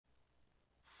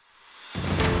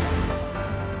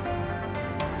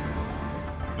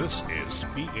This is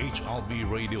PHLV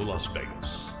Radio Las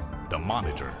Vegas, The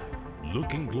Monitor,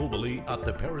 looking globally at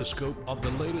the periscope of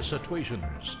the latest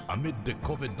situations amid the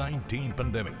COVID-19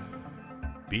 pandemic.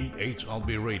 PHLV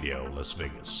Radio Las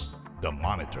Vegas, The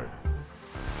Monitor.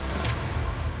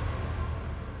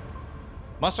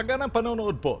 Masaganang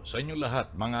panonood po sa inyong lahat,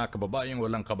 mga kababayang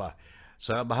walang kaba.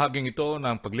 Sa bahaging ito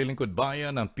ng paglilingkod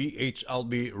bayan ng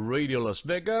PHLV Radio Las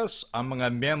Vegas, ang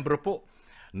mga miyembro po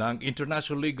ng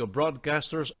International League of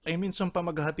Broadcasters ay minsan pa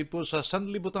maghahati po sa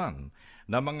sanlibutan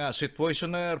na mga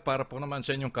situationer para po naman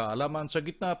sa inyong kaalaman sa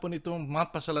gitna po nitong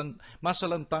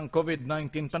masalantang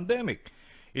COVID-19 pandemic.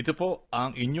 Ito po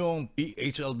ang inyong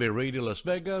PHLV Radio Las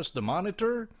Vegas, The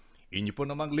Monitor. Inyo po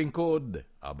namang lingkod,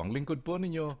 abang lingkod po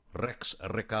ninyo, Rex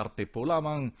Ricarte po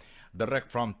lamang, direct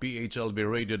from PHLV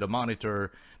Radio The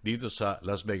Monitor dito sa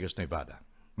Las Vegas, Nevada.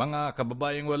 Mga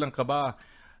kababayang walang kaba,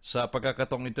 sa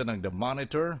pagkakataong ito ng The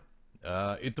Monitor,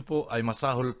 ito po ay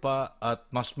masahol pa at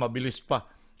mas mabilis pa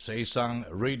sa isang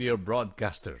radio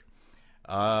broadcaster.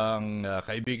 Ang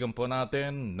kaibigan po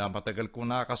natin na matagal ko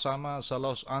nakasama sa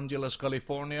Los Angeles,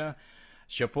 California,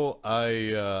 siya po ay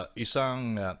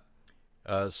isang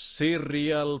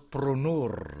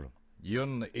serialpreneur.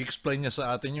 Yun, explain niya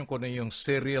sa atin yung kung ano yung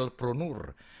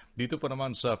serialpreneur. Dito po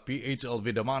naman sa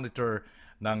PHLV The Monitor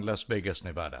ng Las Vegas,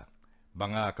 Nevada.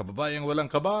 Mga kababayang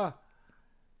walang kaba,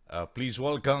 please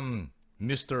welcome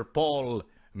Mr. Paul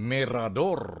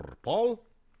Mirador. Paul,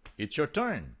 it's your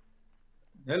turn.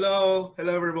 Hello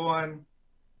everyone.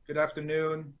 Good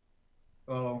afternoon.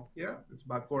 Oh, yeah, it's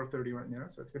about 4:30 right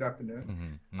now, so it's good afternoon.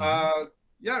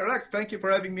 Yeah, Rex, thank you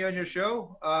for having me on your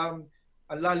show. Ang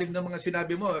lalim ng mga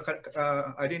sinabi mo,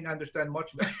 I didn't understand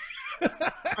much.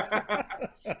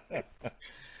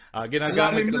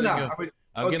 Ginagamit ko lang yung...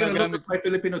 I was going to look at my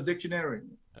Filipino dictionary.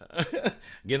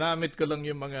 Ginamit ko lang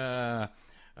yung mga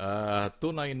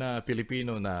tunay na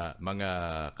Pilipino na mga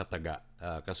kataga.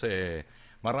 Kasi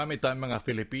marami tayong mga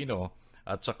Filipino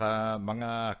at saka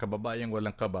mga kababayang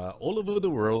walang kaba all over the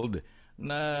world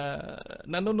na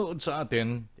nanonood sa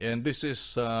atin. And this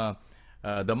is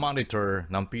the Monitor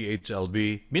ng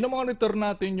PHLV. Minomonitor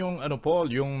natin yung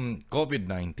Paul, yung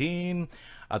COVID-19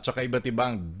 at saka iba't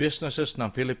ibang businesses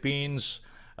ng Philippines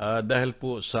dahil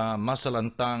po sa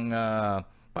masalantang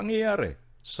pangyayari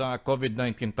sa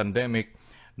COVID-19 pandemic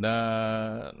na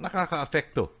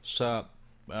nakaka-apekto sa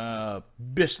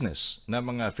business ng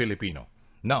mga Filipino.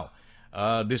 Now,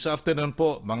 this afternoon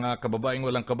po, mga kababaeng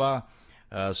walang kaba,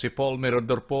 si Paul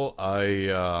Mirador po ay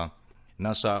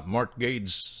nasa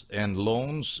mortgage and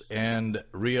loans and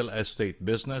real estate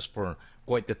business for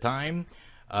quite a time.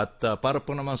 At para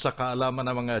po naman sa kaalaman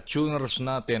ng mga tuners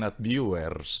natin at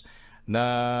viewers,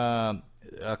 na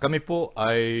kami po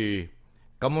ay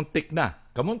kamuntik na.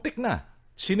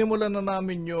 Sinimulan na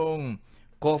namin yung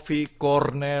Coffee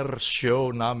Corner show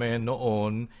namin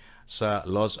noon sa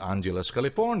Los Angeles,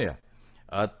 California.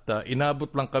 At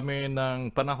inabot lang kami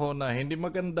ng panahon na hindi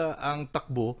maganda ang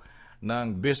takbo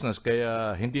ng business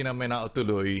kaya hindi namin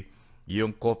natuloy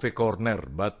yung Coffee Corner.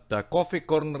 But Coffee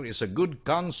Corner is a good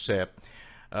concept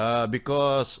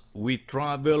because we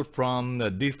travel from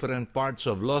different parts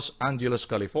of Los Angeles,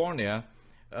 California,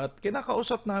 at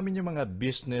kinakausap namin yung mga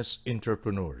business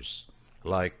entrepreneurs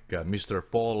like Mr.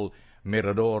 Paul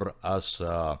Mirador as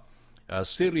a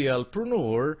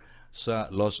serialpreneur sa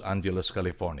Los Angeles,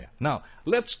 California. Now,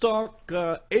 let's talk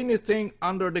anything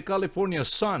under the California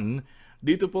sun.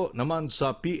 Dito po naman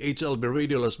sa PHLV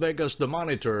Radio Las Vegas, The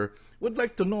Monitor, would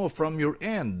like to know from your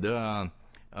end,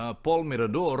 Paul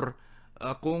Mirador,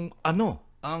 kung ano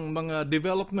ang mga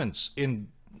developments in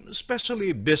especially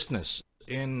business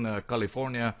in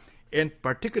California and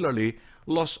particularly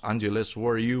Los Angeles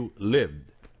where you lived.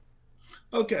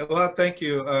 Okay, well, thank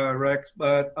you, Rex.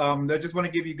 But I just want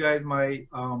to give you guys my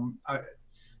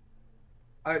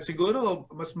siguro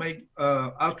mas may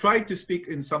I'll try to speak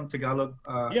in some Tagalog.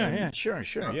 Sure,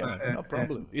 no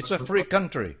problem. It's a free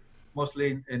country.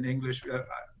 Mostly in English.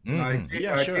 I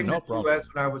came no to the US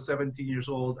when I was 17 years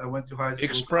old. I went to high school.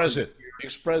 Express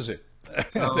it.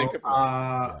 So,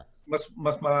 mas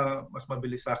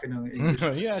mabilis sa akin ng English.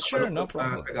 No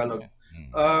problem. Tagalog.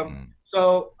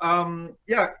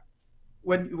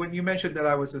 When you mentioned that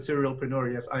I was a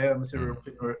serialpreneur, yes, I am a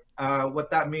serialpreneur.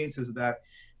 What that means is that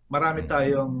marami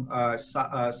tayong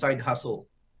side hustle,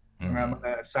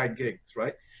 side gigs,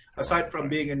 right? Aside from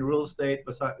being in real estate,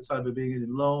 aside from being in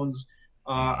loans,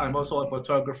 I'm also a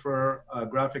photographer, a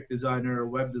graphic designer,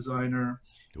 web designer.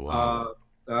 Wow.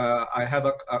 I have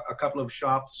a couple of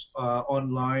shops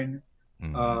online,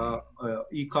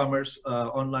 e-commerce,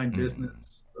 online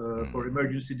business for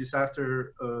emergency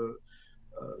disaster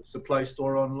supply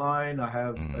store online. I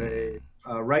have a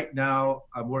right now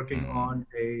I'm working on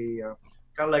a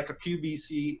kind of like a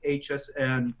QBC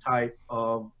HSN type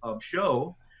of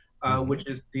show, which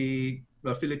is the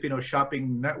Filipino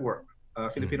Shopping Network,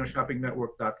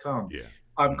 FilipinoShoppingNetwork.com. Yeah.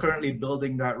 I'm currently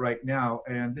building that right now,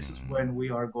 and this is when we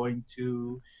are going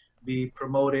to be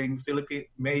promoting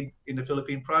made in the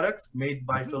Philippine products, made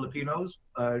by Filipinos,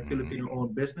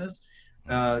 Filipino-owned business.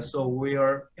 So we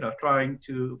are, trying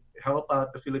to help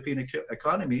out the Filipino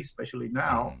economy, especially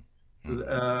now.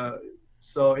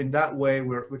 So in that way,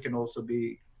 we can also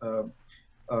be,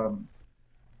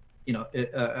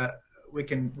 we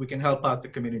can help out the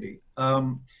community.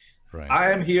 Right.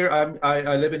 I am here.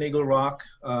 I live in Eagle Rock,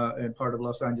 in part of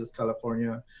Los Angeles,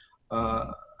 California.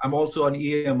 I'm also on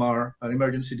EMR, an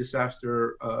emergency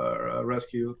disaster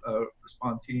rescue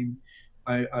response team.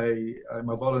 I'm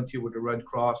a volunteer with the Red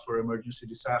Cross for emergency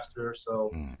disaster.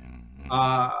 So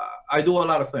I do a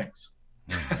lot of things.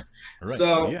 Right.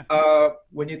 So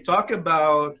when you talk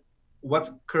about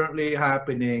what's currently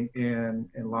happening in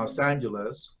Los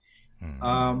Angeles,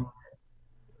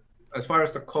 as far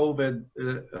as the COVID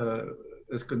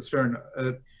is concerned,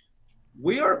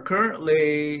 we are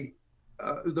currently,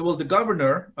 the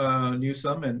governor,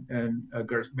 Newsom, and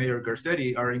Mayor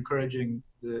Garcetti are encouraging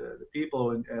the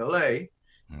people in LA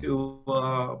to,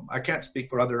 I can't speak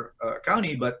for other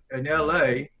county, but in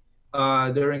LA,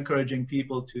 they're encouraging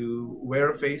people to wear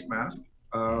a face mask.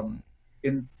 I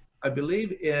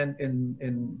believe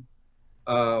in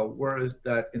where is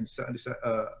that, in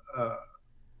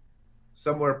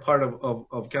somewhere part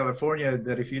of California,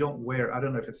 that if you don't wear, I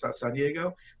don't know if it's San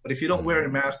Diego, but if you don't wear a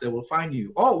mask, they will fine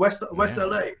you. Oh, West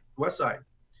LA, West Side.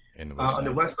 On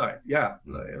the west side, yeah.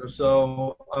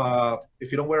 So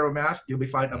if you don't wear a mask, you'll be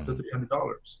fined up to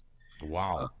 $300.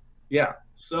 Wow. Yeah.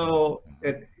 So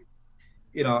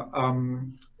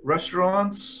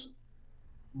restaurants,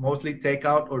 mostly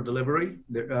takeout or delivery.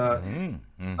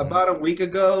 About a week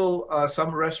ago,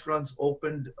 some restaurants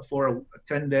opened for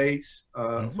 10 days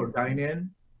for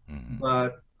dine-in,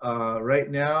 but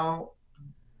right now,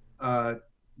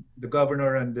 the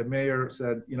governor and the mayor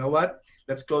said, you know what,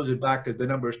 let's close it back because the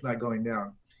number is not going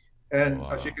down. And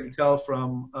as you can tell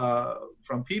from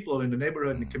people in the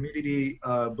neighborhood, in the community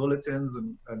bulletins,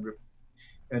 and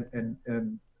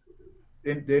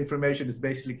the information is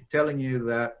basically telling you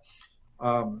that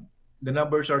the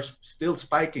numbers are still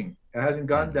spiking. It hasn't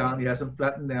gone down. It hasn't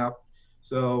flattened out.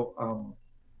 So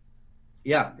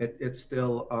yeah, it's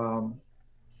still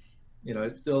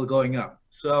it's still going up.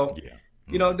 So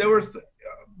there were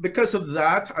because of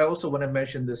that, I also want to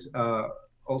mention this.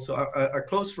 Also, a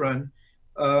close friend,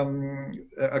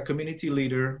 a community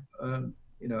leader,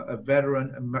 a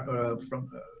veteran from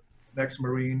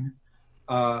ex-Marine,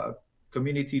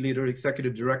 community leader,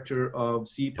 executive director of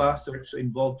SIPA, Search to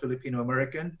Involve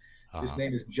Filipino-American. His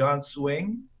name is John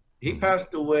Swing. He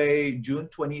passed away June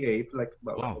 28th, like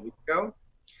about a week ago.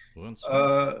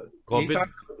 COVID? He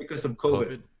passed away because of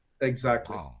COVID.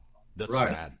 Exactly. Wow. That's right.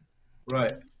 sad.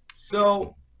 Right.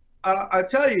 So I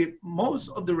tell you, most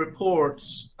of the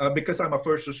reports, because I'm a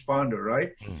first responder,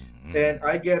 right? And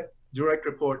I get direct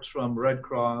reports from Red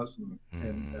Cross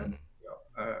and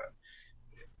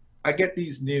I get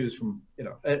these news from,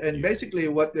 and basically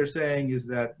what they're saying is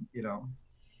that,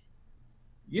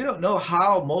 you don't know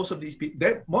how most of these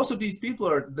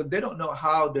people they don't know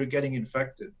how they're getting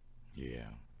infected. Yeah.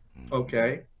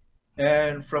 Okay.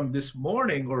 And from this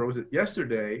morning, or was it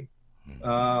yesterday,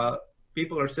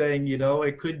 people are saying,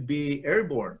 it could be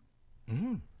airborne.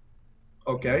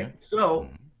 Okay. So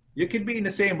you could be in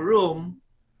the same room,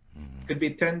 could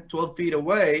be 10, 12 feet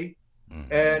away.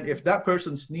 And if that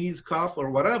person sneeze, cough, or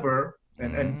whatever,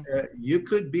 and you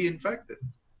could be infected.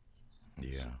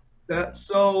 Yeah.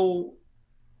 So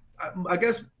I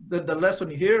guess the lesson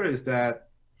here is that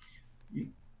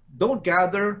don't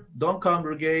gather, don't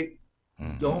congregate,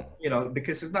 don't,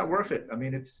 because it's not worth it. I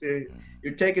mean, it's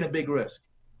you're taking a big risk.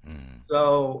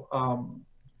 So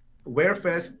wear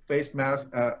face mask.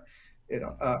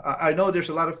 I know there's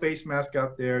a lot of face masks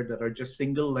out there that are just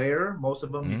single layer. Most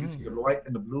of them, you can see the white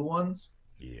and the blue ones.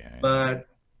 Yeah. But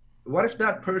what if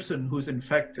that person who's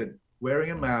infected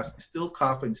wearing a mask still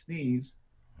cough and sneeze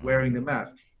wearing the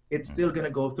mask? It's still going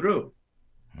to go through.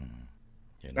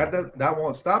 That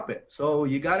won't stop it. So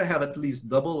you got to have at least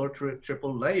double or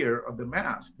triple layer of the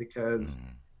mask, because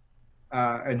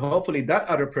and hopefully that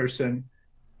other person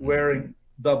wearing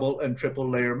double and triple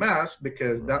layer mask,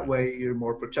 because that way you're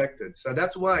more protected. So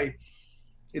that's why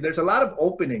there's a lot of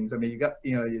openings. I mean, you got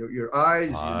your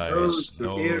eyes, your nose,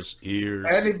 your ears.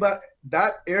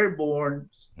 That airborne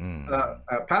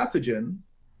pathogen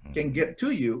can get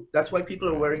to you. That's why people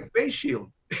are wearing face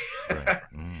shield. Right.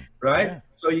 Mm. right? Yeah.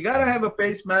 So you gotta Mm. have a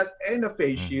face mask and a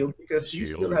face Mm. shield because you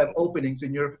still Shield. have openings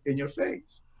in your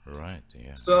face. Right. Yeah.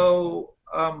 Yeah. So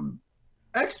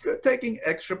taking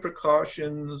extra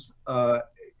precautions.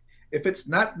 If it's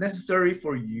not necessary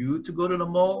for you to go to the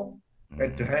mall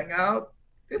and to Mm-hmm. hang out,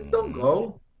 then don't Mm-hmm.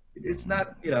 go. It's Mm-hmm.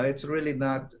 not, it's really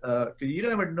not, 'cause you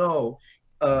never know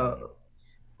uh, Mm-hmm.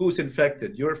 who's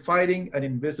infected. You're fighting an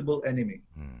invisible enemy.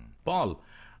 Paul,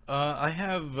 I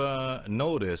have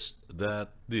noticed that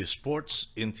the sports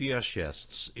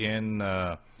enthusiasts in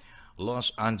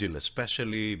Los Angeles,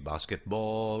 especially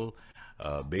basketball,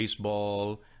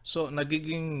 baseball, so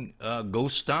nagiging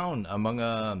ghost town ang mga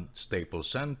Staples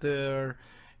Center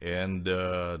and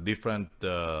different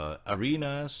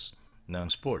arenas ng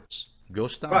sports.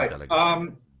 Ghost town Right. talaga.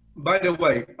 By the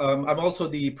way, I'm also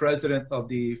the president of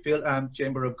the Phil-Am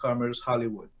Chamber of Commerce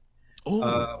Hollywood.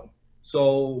 Oh,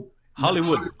 So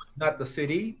Hollywood. Hollywood, not the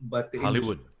city, but the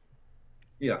industry. Hollywood.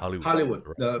 Yeah, Hollywood. Hollywood,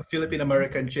 Right. the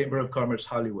Philippine-American Okay. Chamber of Commerce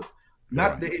Hollywood.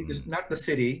 Not Right. the not the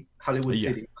city, Hollywood Yeah,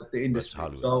 City, but the that's industry.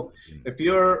 Hollywood. So if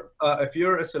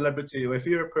you're a celebrity or if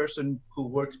you're a person who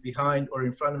works behind or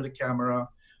in front of the camera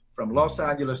from Los Mm,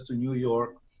 Angeles to New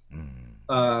York,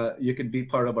 mm. you can be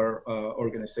part of our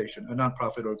organization, a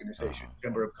nonprofit Uh-huh. organization,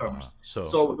 Chamber of Uh-huh. Commerce. So,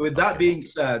 So with that okay. being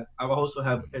said, I also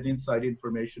have Mm, an inside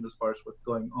information as far as what's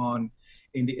going on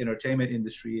in the entertainment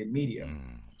industry and media.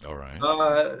 all right.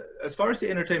 As far as the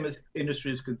entertainment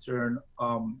industry is concerned,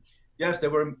 yes, there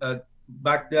were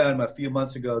back then a few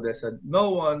months ago. They said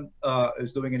no one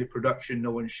is doing any production,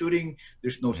 no one's shooting.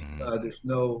 Mm. There's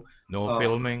no No uh,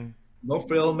 filming. no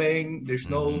filming. There's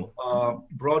Mm-hmm. no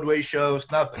Broadway shows,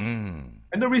 nothing. Mm,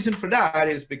 And the reason for that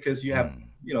is because mm,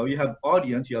 you have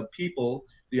audience, you have people,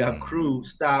 you have mm, crew,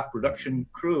 staff, production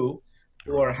crew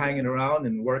who are right. hanging around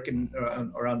and working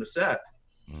Mm, around the set.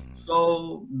 mm,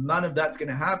 So none of that's going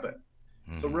to happen.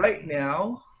 So mm, right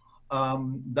now,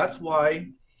 that's why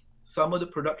some of the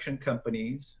production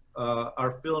companies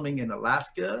are filming in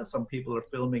Alaska. Some people are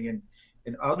filming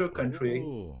in other country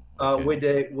oh, okay.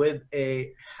 with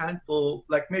a handful,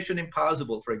 like Mission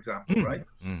Impossible, for example, right?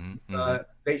 Mm-hmm. Mm-hmm.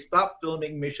 They stopped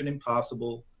filming Mission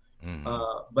Impossible, Mm-hmm.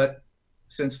 but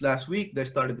since last week they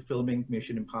started filming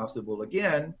Mission Impossible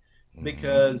again Mm-hmm.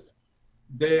 because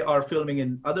they are filming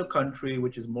in other country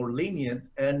which is more lenient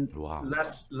and Wow.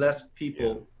 less Yeah.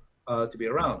 people to be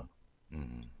Mm-hmm. around.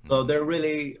 Mm-hmm. So Mm-hmm. they're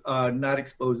really not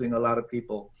exposing a lot of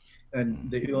people, and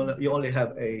Mm-hmm. you only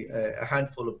have a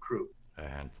handful of crew. A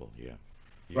handful. Yeah.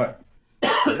 Yeah. Right.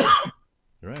 Yeah.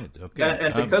 Right. Okay.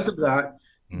 And because of that,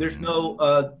 there's Mm-hmm. no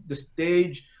the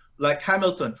stage like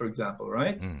Hamilton, for example,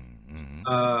 right? Mm-hmm.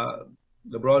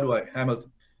 The Broadway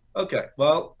Hamilton. Okay,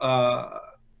 well,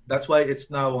 that's why it's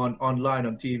now online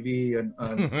on TV and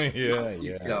Yeah.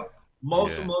 Yeah. Yeah.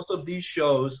 most of these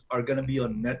shows are going to be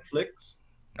on Mm-hmm. Netflix,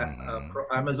 Mm-hmm.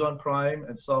 Amazon Prime,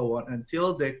 and so on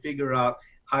until they figure out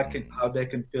Mm-hmm. how they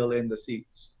can fill in the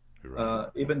seats. Right.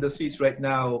 Even the seats right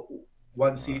now,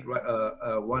 one seat, Right.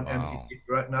 one empty Wow. seat,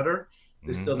 right, another,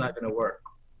 is still Mm-hmm. not going to work.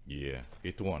 Yeah,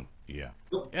 it won't. Yeah.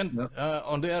 No, And no.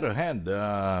 on the other hand,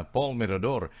 Paul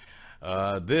Mirador,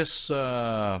 this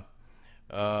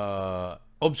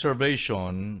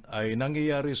observation ay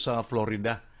nangyayari sa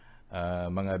Florida,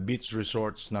 mga beach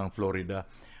resorts ng Florida.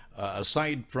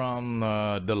 Aside from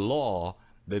the law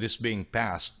that is being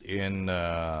passed in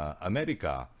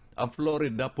America, ang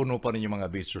Florida puno pa rin yung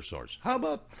mga beach resorts. How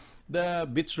about the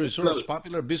beach resorts, Well,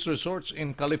 popular beach resorts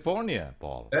in California,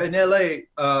 Paul? in LA,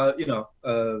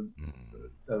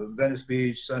 Mm, Venice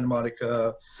Beach, Santa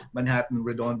Monica, Manhattan,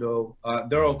 Redondo,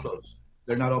 they're all mm, closed.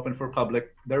 They're not open for public.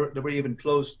 They were even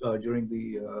closed during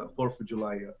the 4th of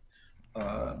July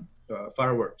uh,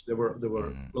 fireworks. They were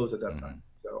mm, closed at that mm, time.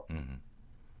 So mm.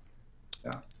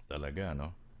 yeah. Talaga,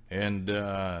 no? And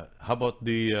how about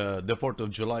the 4th of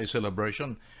July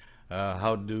celebration?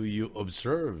 How do you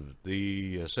observe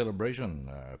the celebration?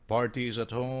 Parties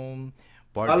at home,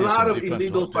 A parties lot in of different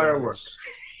illegal hotels. fireworks.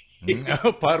 Mm,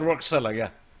 fireworks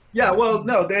talaga. Yeah, well,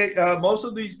 no, they most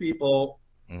of these people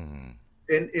Mm,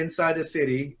 inside the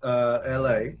city,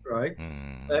 LA, mm, right?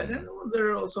 And mm, then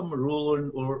there are some rural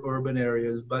or urban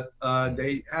areas, but mm,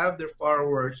 they have their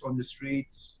fireworks on the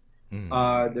streets.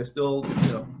 mm, They're still,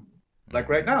 like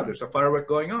right mm. now, there's a firework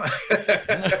going on.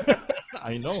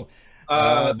 I know.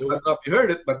 I The, don't know if you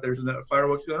heard it, but there's a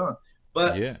fireworks going on.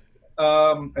 But yeah.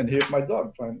 and here's my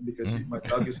dog trying because Mm. my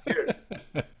dog is scared.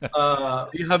 Uh,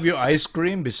 You have your ice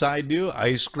cream beside you,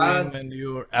 ice cream and and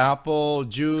your apple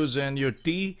juice and your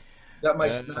tea. got my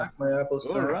Uh, snack, my apple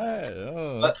all snack. right.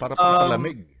 Oh, But para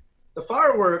pampalamig. the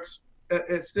fireworks,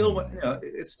 it still Mm,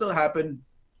 it still happened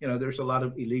there's a lot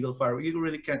of illegal fireworks. You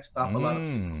really can't stop a lot of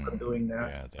people from doing that.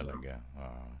 Yeah, talaga.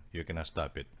 You cannot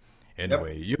stop it. Yep.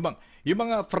 Anyway, yung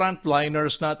mga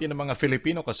frontliners natin ng mga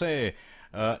Filipino kasi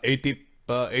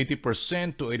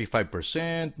 80% to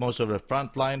 85%, most of the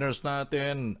frontliners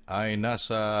natin ay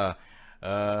nasa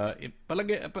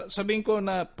sabihin ko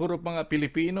na puro mga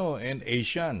Pilipino and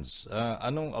Asians.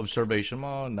 Anong observation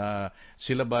mo na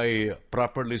sila ba'y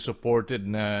properly supported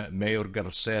na Mayor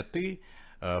Garcetti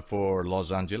for Los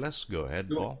Angeles? Go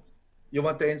ahead, Paul. You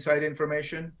want the inside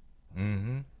information?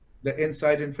 Mm-hmm. The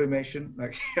inside information?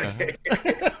 Okay.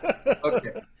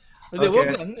 Okay. Hindi,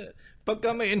 wag lang.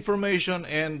 Pagka may information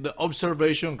and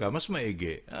observation ka, mas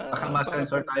maigi. Baka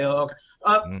ma-censor tayo.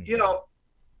 Okay.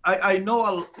 I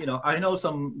know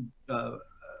some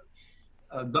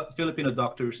Filipino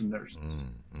doctors and nurses.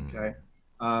 Okay,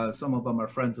 some of them are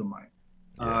friends of mine.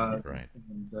 Right.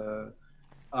 And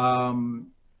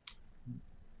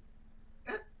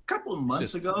a couple of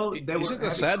months ago, is it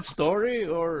a sad story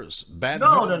or bad?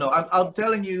 No. I'm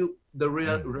telling you the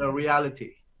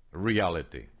reality.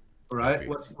 Reality. Right?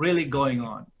 What's really going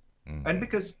on? And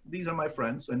because these are my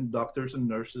friends and doctors and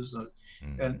nurses,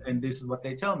 and this is what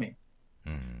they tell me.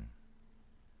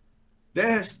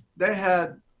 They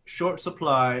had short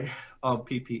supply of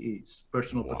PPEs,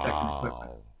 personal protection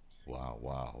equipment.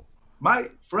 Wow.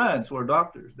 My friends who are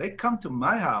doctors, they come to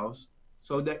my house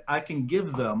so that I can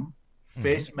give them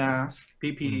face masks,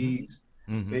 PPEs,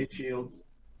 face shields.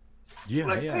 Yeah,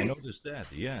 I noticed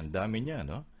that. Yeah, ang dami niya,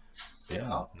 no?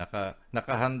 Yeah,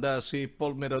 nakahanda si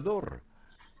Paul Mirador.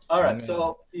 All right,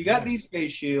 so you got these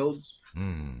face shields.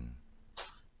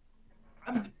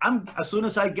 I'm as soon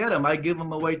as I get them, I give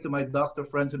them away to my doctor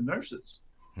friends and nurses.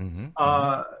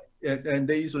 And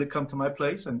they usually come to my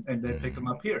place and they pick them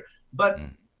up here. But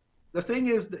the thing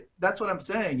is, that's what I'm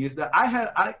saying is that as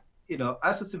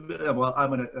a civilian, well,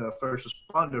 I'm a first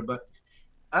responder, but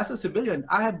as a civilian,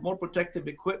 I have more protective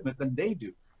equipment than they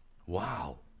do.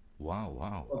 Wow.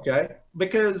 Okay,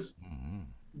 because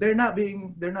they're not,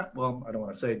 well, I don't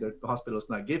want to say that the hospital's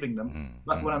not giving them,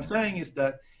 but what I'm saying is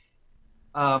that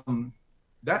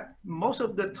that most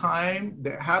of the time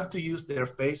they have to use their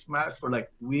face mask for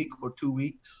like week or 2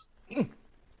 weeks.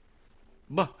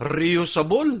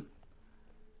 Reusable?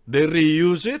 They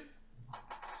reuse it?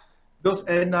 Those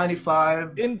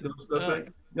N95,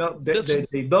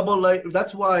 they double layer.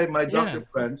 That's why my doctor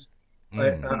friends,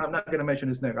 I'm not going to mention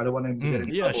his name. I don't want him to get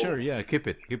in trouble. Sure. Yeah, keep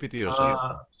it to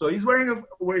yourself. So he's wearing an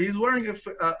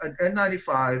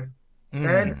N95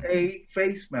 and a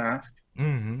face mask,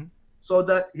 so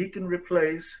that he can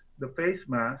replace the face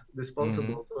mask,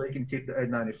 disposable, so he can keep the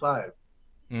N95.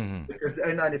 Because the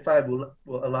N95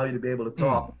 will allow you to be able to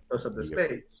talk because of the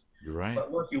space. You're right.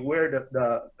 But once you wear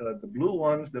the blue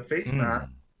ones, the face mask,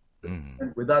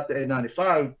 and without the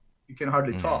N95, you can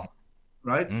hardly talk,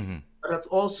 right? But that's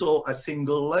also a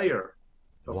single layer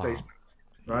of face mask,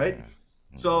 right? Yeah.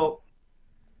 So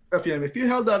if you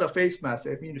held out a face mask,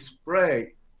 if you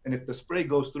spray, and if the spray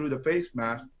goes through the face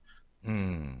mask,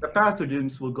 the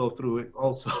pathogens will go through it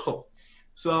also.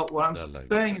 So what I'm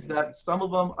saying is that some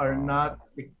of them are not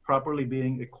properly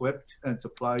being equipped and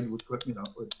supplied with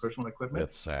personal equipment.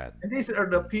 That's sad. And these are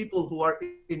the people who are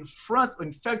in front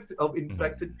of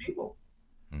infected people.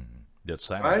 That's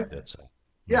sad. Right? That's sad.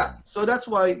 Yeah. So that's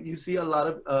why you see a lot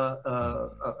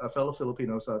of fellow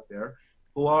Filipinos out there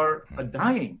who are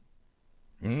dying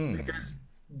because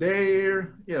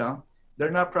they're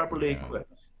not properly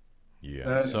equipped.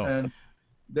 Yeah. And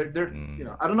they're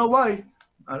I don't know why.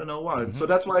 So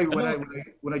that's why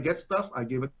when I get stuff, I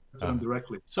give it to them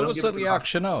directly. So what's the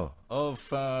reaction now of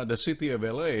the city of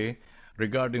LA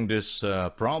regarding this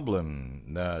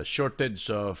problem, the shortage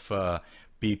of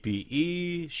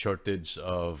PPE, shortage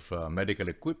of medical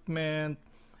equipment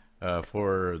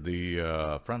for the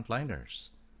frontliners?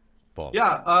 Paul?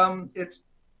 Yeah,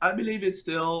 I believe it's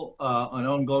still an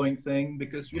ongoing thing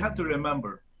because you have to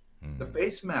remember the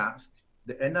face mask,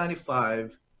 the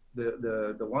N95,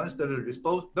 the ones that are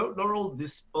they're all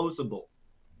disposable.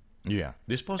 Yeah,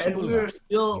 disposable. And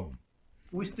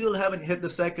we still haven't hit the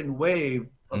second wave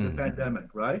of the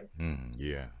pandemic, right?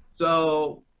 Yeah.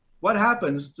 So what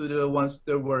happens to the ones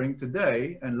they're wearing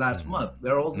today and last month?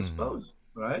 They're all disposed,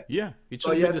 right? Yeah, it's so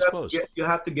already disposed. You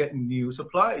have to get new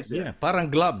supplies. Yeah,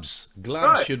 parang gloves.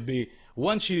 Gloves should be,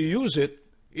 once you use it,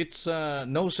 it's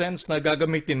no sense na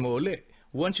gagamitin mo uli.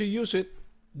 Once you use it,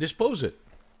 dispose it.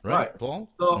 Right, Paul?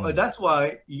 So that's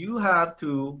why you have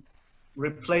to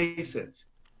replace it.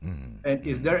 And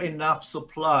is there enough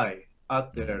supply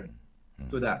out there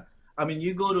to that? I mean,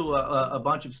 you go to a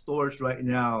bunch of stores right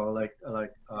now, like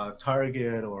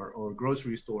Target or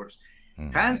grocery stores,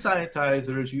 Hand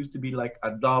sanitizers used to be like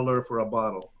 $1 for a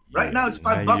bottle. Right now, it's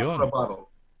 $5 for a Ngayon, bottle.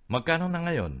 magkano na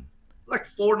ngayon? Like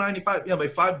 $4.95. Yeah, by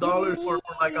 $5 for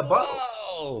like a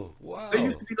bottle. Wow! They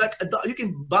used Wow! to be like you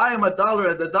can buy them $1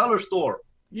 at the dollar store.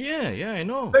 Yeah, yeah, I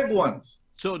know. Big ones.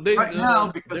 So they Right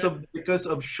now, they're, because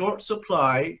of short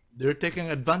supply, they're taking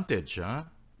advantage, huh?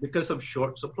 because of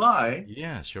short supply,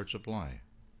 Yeah, short supply.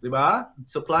 diba?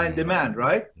 Supply and demand,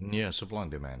 right? Yeah, supply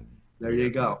and demand. There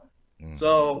you Yeah. go.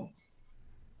 So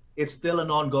it's still an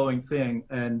ongoing thing,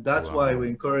 and that's why we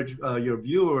Wow. encourage your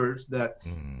viewers that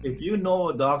if you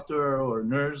know a doctor or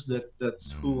nurse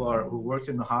who works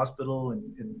in the hospital and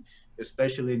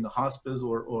especially in the hospice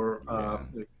or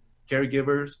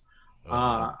caregivers,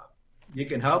 Uh-huh. you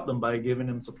can help them by giving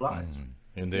them supplies. And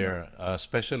You know, there,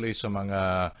 especially sa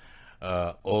mga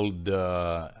old,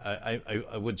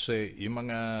 I would say, yung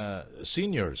mga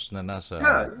seniors na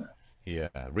yeah,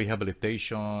 nasa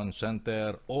rehabilitation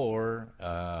center or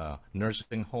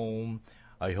nursing home.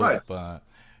 I hope right,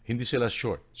 hindi sila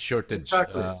shortage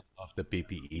exactly. of the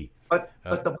PPE. But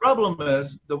the problem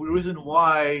is the reason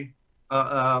why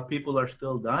people are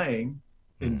still dying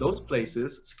in those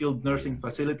places, skilled nursing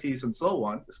facilities and so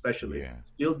on, especially Yeah.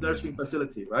 skilled nursing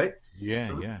facility, right?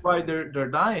 Yeah, The reason yeah. why they're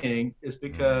dying is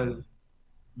because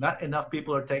not enough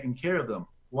people are taking care of them.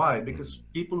 Why? Because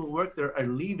people who work there are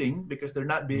leaving because they're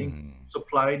not being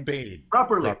supplied Paid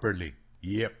properly. properly.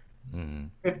 Yep.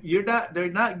 If they're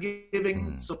not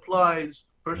giving supplies,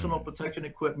 personal protection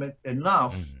equipment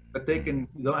enough that you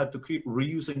don't have to keep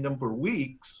reusing them for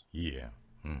weeks. Yeah.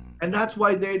 And that's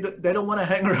why they don't want to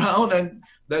hang around, and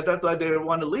that's why they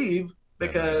want to leave,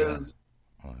 because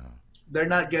they're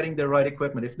not getting the right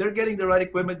equipment. If they're getting the right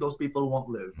equipment, those people won't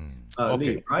Okay.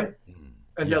 leave, right?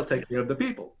 And Yeah. they'll take care of the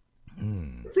people.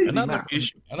 It's easy, man.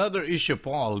 Another issue,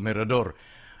 Paul Mirador.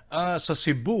 Sa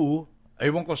Cebu,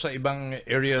 ewan ko sa ibang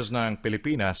areas ng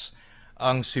Pilipinas,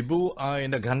 ang Cebu ay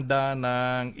naghanda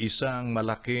ng isang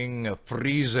malaking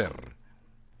freezer.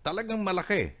 Talagang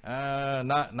malaki.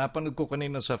 Napanood ko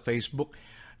kanina sa Facebook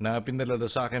na pinalala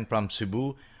sa akin from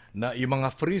Cebu na yung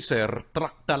mga freezer,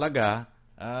 truck talaga,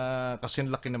 kasi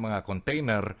laki ng mga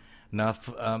container na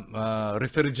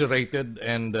refrigerated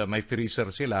and may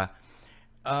freezer sila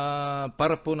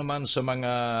para po naman sa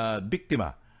mga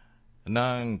biktima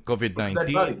ng Dead COVID-19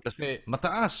 bodies. kasi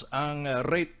mataas ang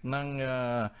rate ng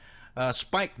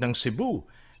spike ng Cebu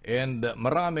and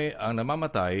marami ang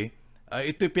namamatay.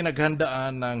 Ito'y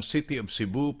pinaghandaan ng City of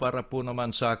Cebu para po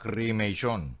naman sa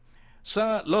cremation.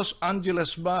 Sa Los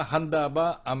Angeles ba, handa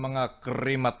ba ang mga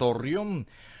crematorium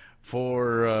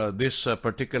for this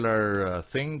particular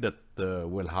thing that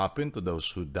will happen to those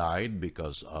who died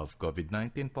because of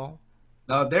COVID-19, Paul?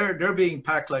 Now they're being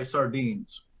packed like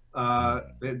sardines.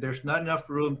 There's not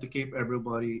enough room to keep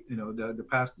everybody. The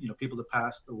past. People that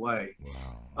passed away.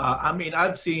 Wow. I mean,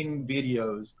 I've seen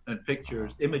videos and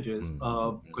pictures, images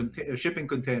of shipping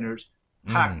containers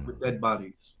packed with dead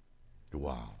bodies.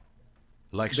 Wow.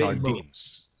 Like Big move.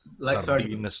 sardines. Like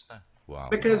sardines. Na. Wow.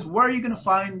 Because where are you going to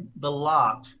find the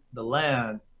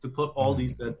land to put all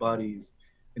these dead bodies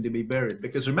and to be buried?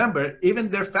 Because remember, even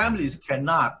their families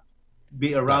cannot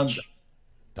be around them.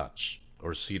 Touch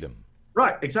or see them.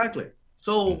 Right, exactly.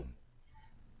 So,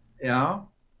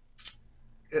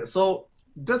 so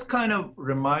this kind of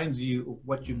reminds you of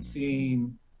what you've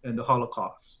seen in the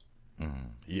Holocaust.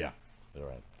 Yeah,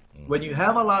 you're right. When you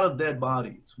have a lot of dead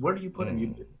bodies, where do you put them?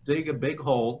 You dig a big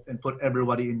hole and put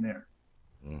everybody in there.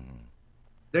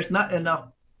 There's not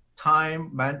enough time,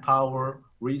 manpower,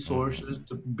 resources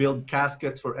to build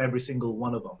caskets for every single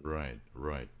one of them. Right.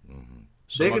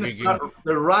 So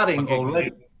they're rotting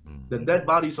already. The dead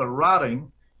bodies are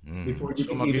rotting before you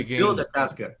can even build a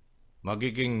casket.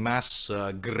 Magiging mass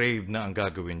grave na ang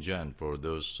gagawin dyan for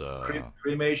those...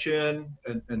 cremation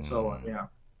and so on, yeah.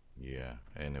 Yeah,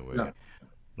 anyway. Yeah.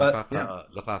 But,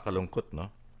 Nakakalungkot, no?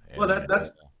 Well,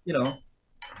 that's,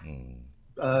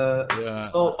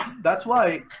 so that's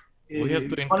why we have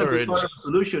to you want to be encourage... part of the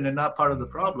solution and not part of the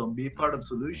problem. Be part of the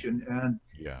solution and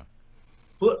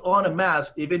put on a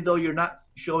mask, even though you're not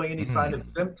showing any sign of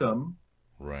symptom.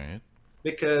 Right.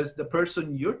 Because the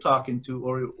person you're talking to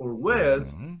or with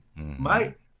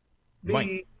might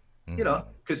be,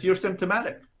 because you're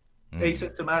symptomatic,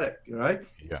 asymptomatic, right?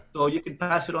 Yeah. So you can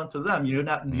pass it on to them. You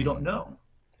don't know.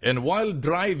 And while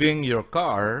driving your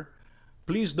car,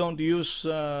 please don't use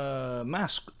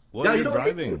mask while you're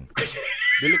driving.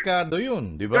 Delikado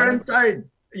yun, di ba? You're inside.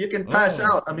 You can pass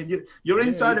out. I mean, you're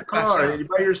inside a car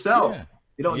by yourself. Yeah.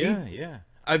 You don't need. Yeah.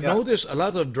 I've noticed a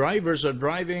lot of drivers are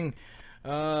driving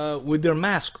with their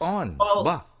mask on.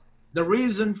 Well, the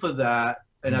reason for that,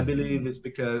 and I believe, is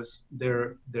because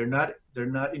they're not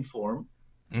informed.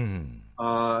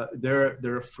 Mm-hmm.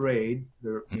 They're afraid.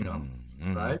 They're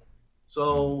Mm-hmm. right.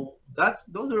 So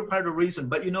those are part of the reason.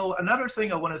 But another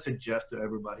thing I want to suggest to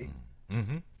everybody.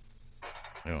 Mm-hmm.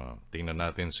 Tingnan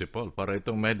natin si Paul para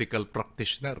itong medical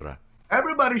practitioner.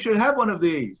 Everybody should have one of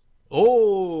these.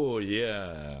 Oh,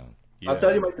 yeah. I'll Yeah.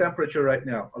 tell you my temperature right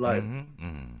now, alive. Mm-hmm.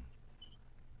 Mm-hmm.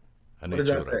 Ano What does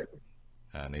that itsura? say?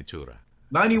 Ano itsura?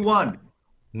 91.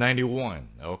 91.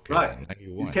 Okay, Right.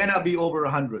 You 91. cannot be over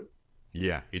 100.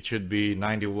 Yeah, it should be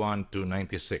 91 to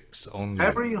 96 only.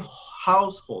 Every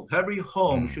household, every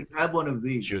home Mm. should have one of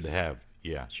these. Should have.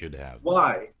 Yeah, should have.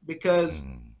 Why? Because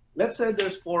Mm. let's say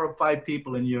there's 4 or 5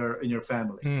 people in your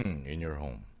family. In your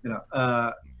home.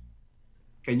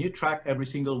 Can you track every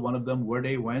single one of them where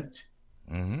they went?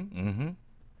 Mm-hmm. Mm-hmm.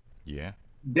 Yeah.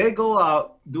 They go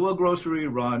out, do a grocery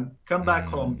run, come back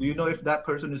Mm. home. Do you know if that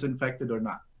person is infected or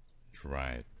not?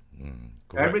 Right.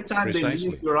 Every Correct. time they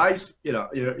Precisely. leave your eyes,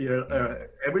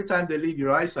 every time they leave your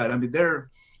eyesight, I mean,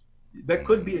 they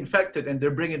could be infected and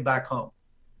they're bringing it back home.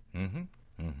 Mm-hmm.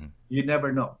 Mm-hmm. You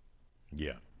never know.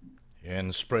 Yeah.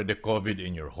 And spread the COVID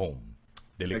in your home.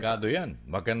 Delikado yan.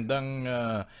 Magandang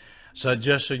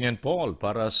suggestion yan, Paul,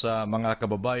 para sa mga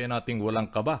kababayan nating walang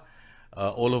kaba.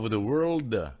 All over the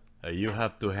world, you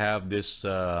have to have this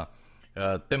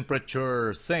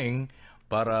temperature thing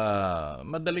para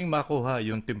madaling makuha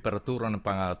yung temperatura ng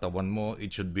pangatawan mo.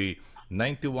 It should be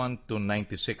 91 to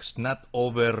 96, not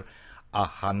over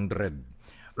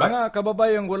 100. Mga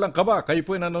kababayang walang kaba, kayo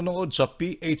po nanonood sa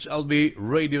PHLV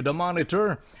Radio The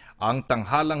Monitor, ang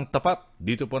tanghalang tapat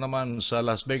dito po naman sa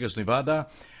Las Vegas,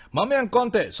 Nevada. Mamayang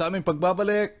konti sa aming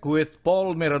pagbabalik with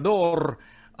Paul Mirador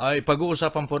ay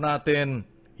pag-uusapan po natin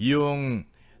yung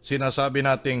sinasabi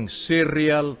nating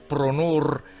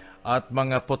serialpreneur at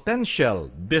mga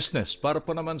potential business para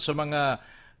po naman sa mga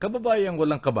kababayang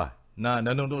walang kaba na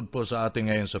nanonood po sa ating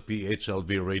ngayon sa PHLV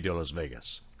Radio Las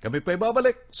Vegas. Kami pa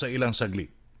ibabalik sa ilang saglit.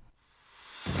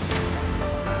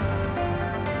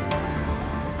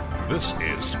 This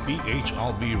is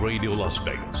PHLV Radio Las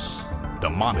Vegas, The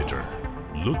Monitor,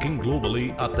 looking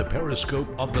globally at the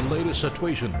periscope of the latest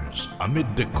situations amid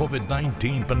the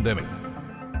COVID-19 pandemic.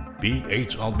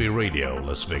 PHLV Radio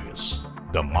Las Vegas,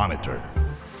 The Monitor.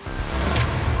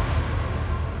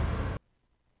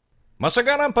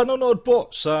 Masaganang panonood po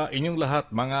sa inyong lahat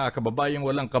mga kababayang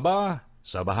walang kaba.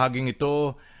 Sa bahaging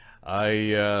ito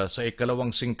ay sa ikalawang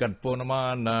singkad po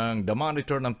naman ng The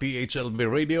Monitor ng PHLV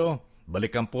Radio.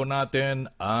 Balikan po natin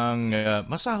ang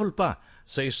masahol pa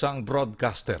sa isang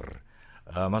broadcaster.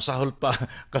 Masahol pa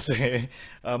kasi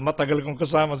matagal kong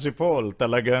kasama si Paul.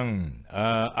 Talagang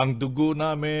ang dugo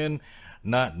namin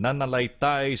na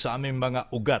nanalaitay sa aming mga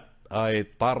ugat ay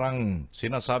parang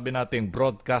sinasabi nating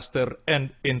broadcaster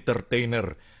and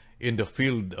entertainer in the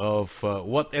field of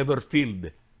whatever field.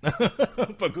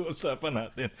 Pag-uusapan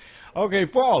natin. Okay,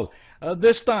 Paul,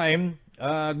 this time,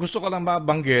 gusto ko lang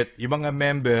mabanggit yung mga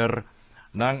member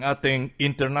ng ating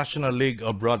International League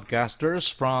of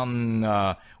Broadcasters from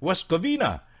West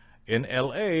Covina in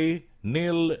LA,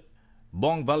 Neil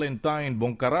Bong Valentine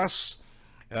Bongkaras,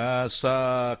 sa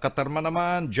Katarma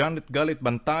naman, Janet Galit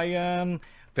Bantayan,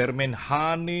 Fermin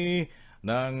Hani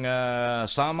ng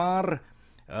Samar,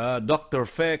 Dr.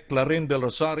 Fe Clarin Del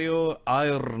Rosario,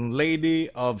 Iron Lady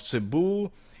of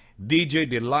Cebu, DJ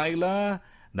Delilah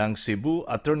ng Cebu,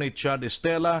 Attorney Chad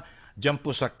Estela, dyan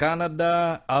po sa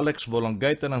Canada, Alex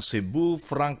Bolongaita ng Cebu,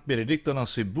 Frank Benedicto ng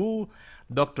Cebu,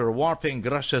 Dr. Warfing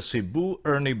Gracia Cebu,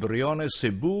 Ernie Briones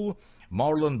Cebu,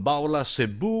 Marlon Baula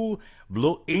Cebu,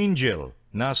 Blue Angel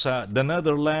nasa The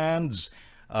Netherlands,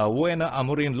 Wena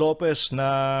Amorin Lopez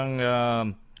ng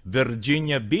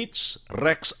Virginia Beach,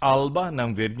 Rex Alba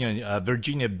ng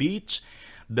Virginia Beach,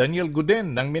 Daniel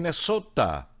Guden ng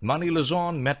Minnesota, Manny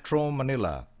Luzon, Metro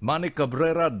Manila, Manny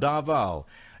Cabrera, Davao,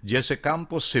 Jesse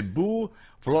Campos, Cebu,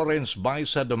 Florence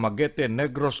Baisa, Dumaguete,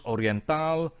 Negros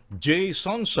Oriental, Jay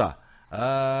Sonsa,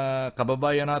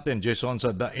 kababayan natin, Jay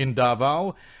Sonsa in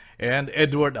Davao, and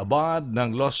Edward Abad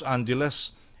ng Los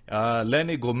Angeles,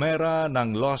 Lenny Gomera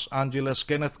ng Los Angeles,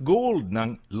 Kenneth Gould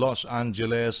ng Los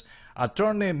Angeles,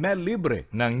 Attorney Mel Libre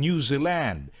ng New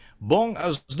Zealand, Bong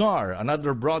Aznar,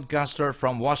 another broadcaster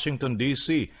from Washington,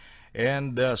 D.C.,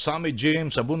 and Sammy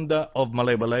James Abunda of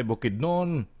Malaybalay,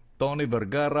 Bukidnon, Tony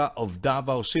Vergara of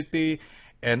Davao City,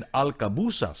 and Al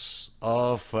Cabusas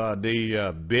of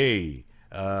the Bay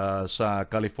sa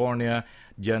California,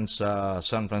 dyan sa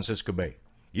San Francisco Bay.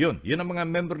 Yun ang mga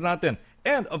member natin.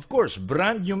 And of course,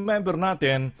 brand new member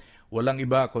natin, walang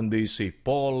iba kundi si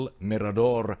Paul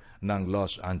Mirador ng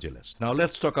Los Angeles. Now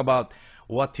let's talk about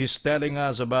what he's telling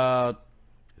us about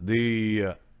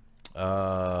the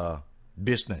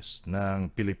business ng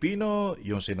Pilipino,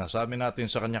 yung sinasabi natin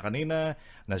sa kanya kanina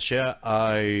na siya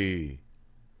ay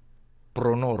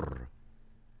pronor.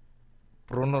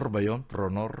 Pronor ba yun?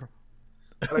 Pronor?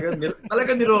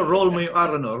 Talaga niro-roll mo yung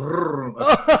R, no?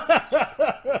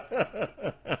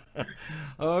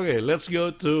 Okay, let's go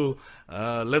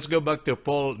back to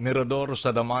Paul Mirador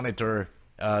sa The Monitor,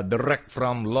 direct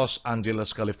from Los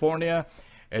Angeles, California.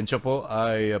 And siya po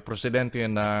ay presidente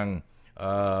ng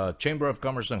Chamber of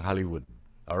Commerce ng Hollywood.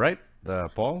 All right,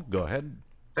 Paul, go ahead.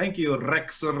 Thank you,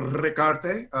 Rex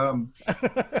Ricarte.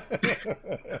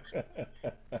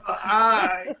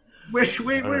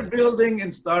 We're building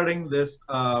and starting this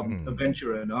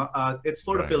venture. You know? It's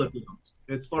for the Filipinos.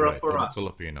 It's for us.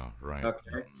 Filipino, right.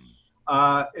 Okay.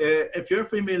 If you're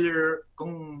familiar,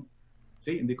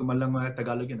 hindi ko man lang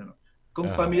Tagalog yun, ano?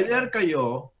 Kung familiar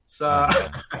kayo sa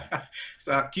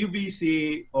sa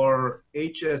QVC or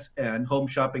HSN, Home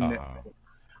Shopping Network,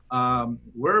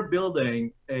 we're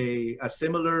building a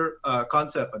similar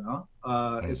concept, ano?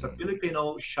 It's a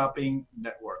Filipino shopping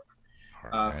network.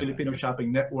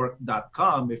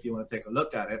 Filipino-Shopping-Network.com if you want to take a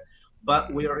look at it. But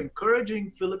we are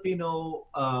encouraging Filipino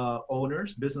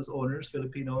owners, business owners,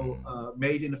 Filipino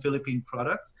made in the Philippine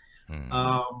products,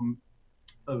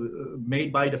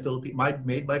 made by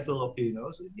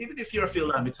Filipinos. Even if you're a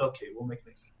Philam, it's okay. We'll make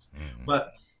it sense.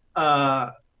 But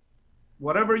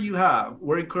whatever you have,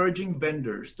 we're encouraging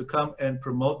vendors to come and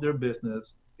promote their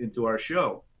business into our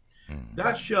show.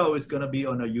 That show is going to be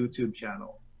on a YouTube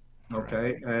channel.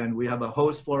 Okay, and we have a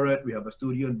host for it. We have a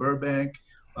studio in Burbank.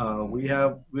 We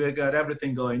got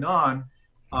everything going on,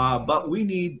 but we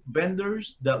need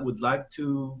vendors that would like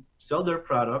to sell their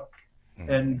product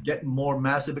and get more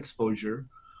massive exposure.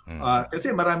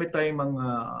 Kasi marami tayong mga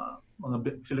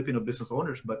Filipino business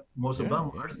owners, but most of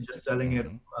them are just selling it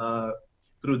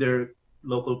through their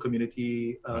local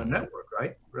community network,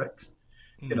 right, Rex?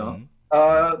 You know.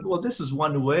 Well, this is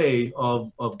one way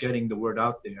of getting the word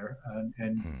out there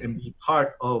and be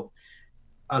part of,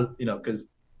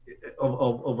 because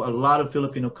of a lot of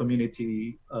Filipino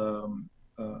community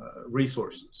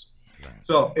resources. Right.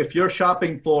 So if you're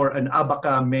shopping for an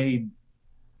Abaca-made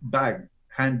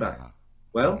handbag,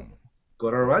 well,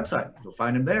 go to our website. You'll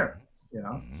find them there. You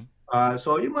know,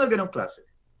 so yung mga ganong klase.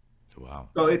 Wow.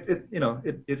 So it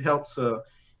helps.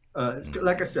 It's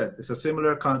like I said, it's a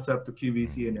similar concept to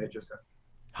QVC and HSN.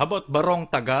 How about Barong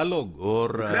Tagalog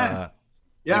or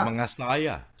yung mga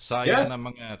saya ng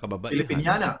mga kababaihan?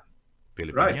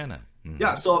 Filipiniana. Right.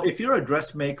 Yeah, so if you're a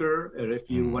dressmaker, or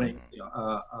if you want to,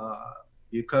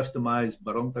 you customize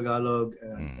Barong Tagalog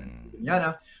and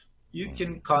Filipiniana, you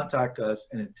can contact us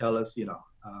and tell us,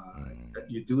 that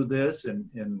you do this, and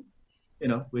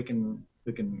we can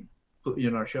put you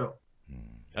in our show.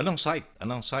 Anong site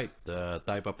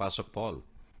tayo papasok, Paul?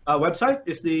 Website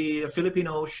is the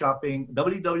Filipino Shopping,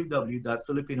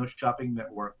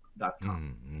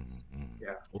 www.filipino-shoppingnetwork.com.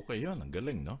 Yeah. Okay, yun. Ang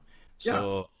galing, no?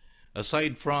 So,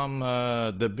 aside from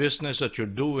the business that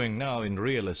you're doing now in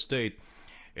real estate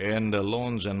and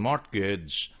loans and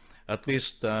mortgage, at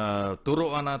least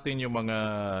turuan natin yung mga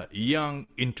young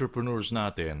entrepreneurs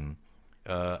natin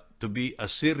to be a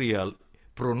serial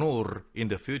preneur in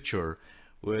the future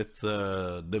with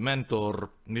the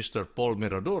mentor, Mr. Paul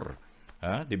Mirador.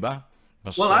 Di ba?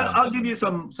 Well, I'll give you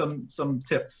some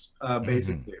tips,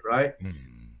 basically, right?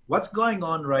 What's going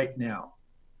on right now?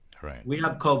 Right. We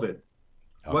have COVID.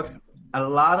 Okay. A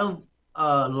lot of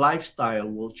lifestyle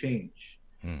will change.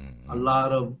 A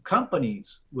lot of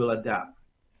companies will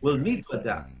need to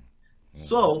adapt.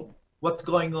 So what's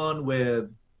going on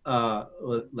with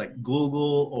like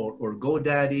Google or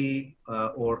GoDaddy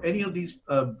or any of these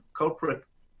corporate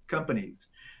companies?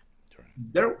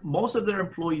 Most of their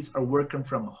employees are working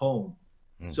from home.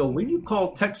 So when you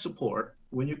call tech support,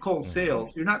 when you call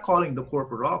sales, you're not calling the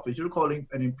corporate office, you're calling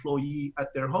an employee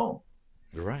at their home.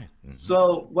 Right.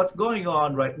 So what's going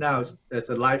on right now is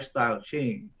a lifestyle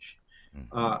change.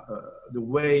 The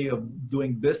way of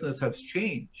doing business has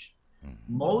changed.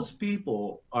 Most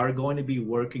people are going to be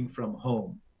working from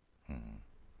home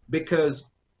because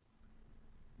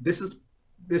this is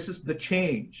the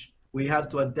change. We have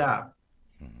to adapt.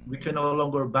 We can no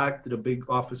longer back to the big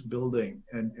office building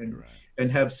and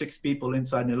have 6 people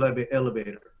inside an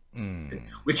elevator.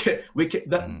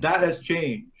 That has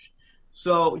changed.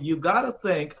 So you got to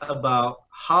think about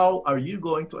how are you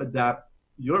going to adapt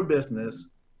your business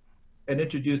and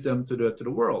introduce them to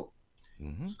the world.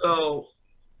 So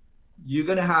you're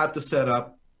going to have to set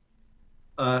up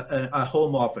a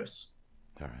home office.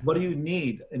 What do you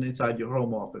need inside your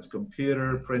home office?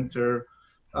 Computer, printer,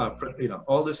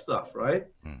 all this stuff, right?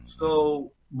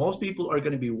 So most people are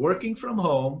going to be working from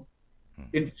home.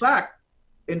 In fact,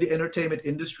 in the entertainment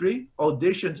industry,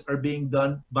 auditions are being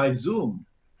done by Zoom.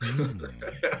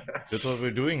 That's what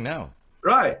we're doing now.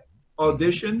 Right.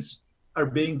 Auditions are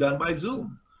being done by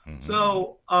Zoom.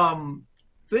 So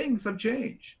things have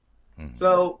changed.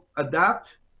 So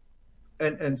adapt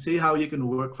and see how you can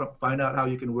find out how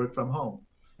you can work from home.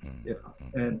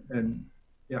 And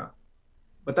yeah.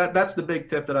 But that's the big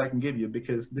tip that I can give you,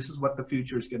 because this is what the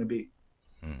future is going to be.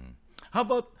 How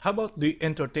about the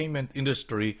entertainment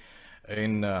industry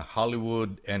in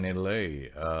Hollywood and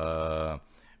LA?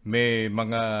 May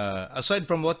mga, aside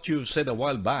from what you said a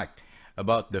while back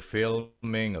about the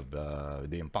filming of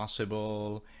The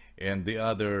Impossible and the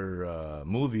other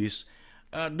movies,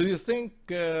 do you think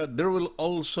there will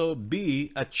also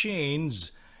be a change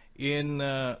in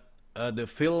the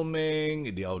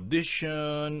filming, the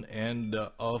audition, and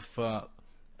of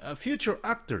future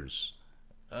actors?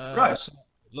 Right.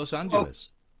 Los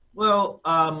Angeles. Well,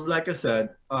 like I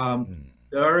said,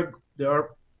 there are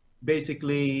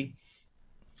basically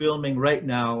filming right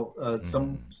now.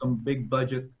 Some big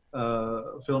budget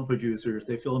film producers,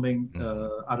 they're filming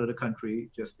out of the country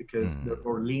just because they're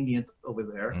more lenient over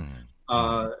there.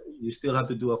 You still have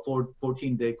to do a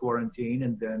 14-day quarantine,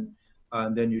 and then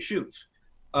you shoot.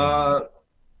 The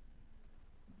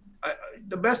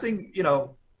best thing,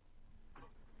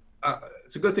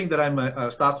 it's a good thing that I'm a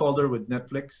stockholder with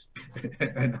Netflix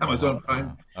and Amazon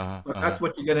Prime. But that's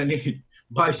what you're gonna need.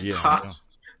 Buy stocks,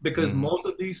 because most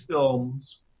of these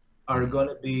films are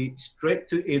gonna be straight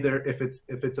to either, if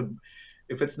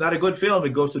it's not a good film,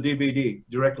 it goes to DVD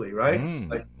directly, right?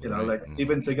 Like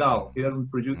Steven Seagal, he doesn't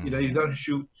produce, he doesn't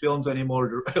shoot films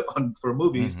anymore for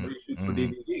movies, but he shoots for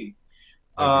DVD.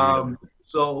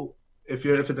 So if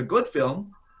it's a good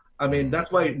film, I mean,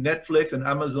 that's why Netflix and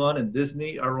Amazon and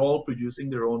Disney are all producing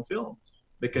their own films,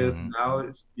 because now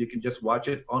you can just watch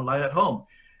it online at home.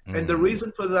 And the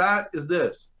reason for that is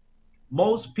this: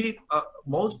 most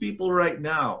people right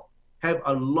now have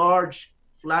a large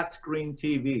flat screen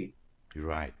TV. You're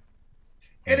right.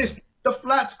 The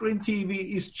flat screen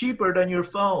TV is cheaper than your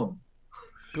phone.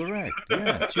 Correct.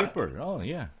 Yeah, cheaper. Oh,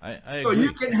 yeah. I So agree.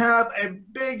 you can have a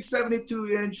big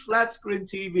 72-inch flat screen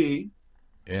TV.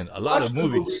 And a lot of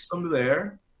movies. From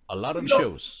there. A lot of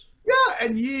shows. Yeah,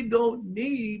 and you don't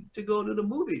need to go to the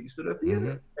movies, to the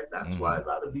theater. And that's why a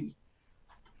lot of these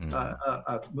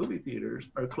movie theaters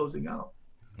are closing out.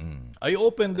 I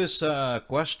opened this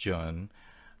question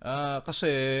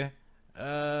kasi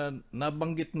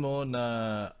nabanggit mo na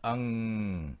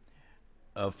ang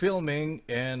filming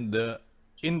and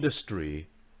industry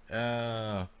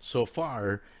so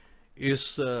far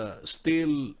is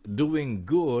still doing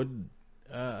good,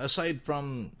 aside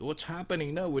from what's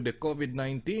happening now with the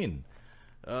COVID-19.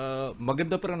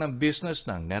 Maganda pa rin ang business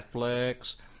ng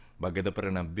Netflix, maganda pa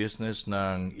rin ang business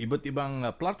ng iba't ibang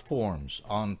platforms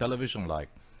on television, like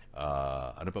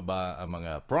ano pa ba ang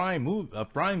mga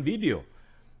Prime Video.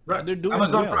 Right. They're doing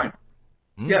Amazon well. Prime.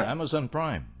 Yeah. Amazon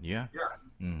Prime. Yeah.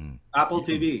 Apple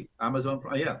TV, Amazon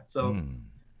Prime. Yeah. So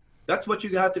that's what you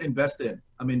got to invest in.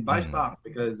 I mean, buy stock,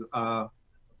 because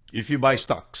if you buy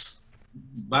stocks,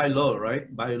 buy low, right?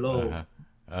 Buy low,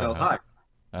 sell high.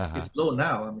 It's low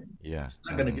now. I mean, it's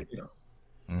not gonna get,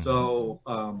 So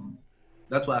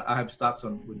that's why I have stocks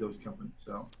with those companies.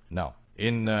 So now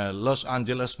in Los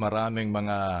Angeles, maraming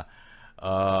mga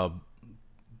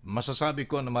masasabi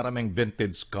ko na maraming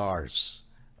vintage cars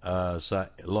sa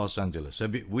Los Angeles.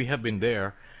 We have been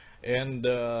there, and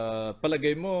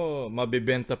palagay mo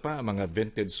mabibenta pa mga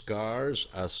vintage cars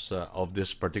as of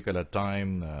this particular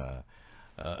time.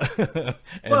 And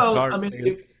well, car I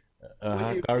mean,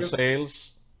 car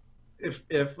sales. If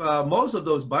most of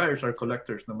those buyers are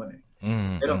collectors, no money.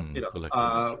 They don't,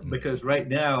 because right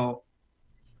now,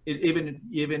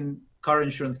 even car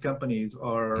insurance companies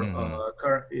are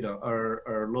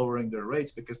are lowering their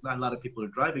rates because not a lot of people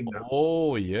are driving now.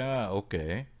 Oh yeah,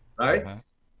 okay. Right.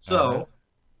 So,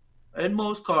 and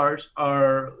most cars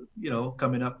are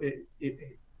coming up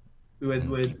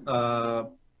with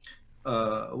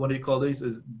what do you call these?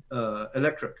 Is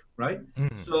electric, right?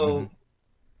 So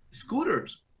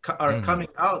scooters are coming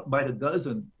out by the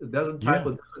dozen type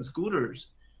of different scooters.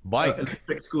 Bike.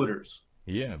 Electric scooters.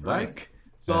 Yeah, Right? bike.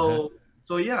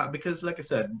 So yeah, because like I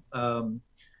said,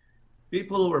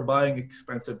 people who are buying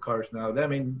expensive cars now, I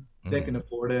mean, they can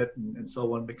afford it and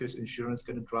so on, because insurance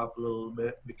going to drop a little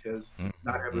bit, because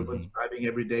not everyone's driving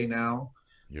every day now.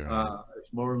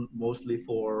 It's mostly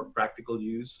for practical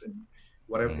use and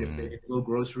whatever, if they need to go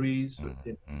groceries.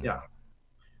 Yeah,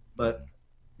 but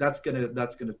that's gonna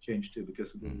change too,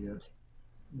 because of the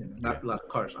not a lot of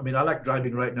cars. I mean, I like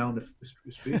driving right now in the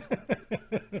streets.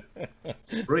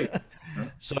 It's great.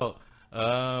 So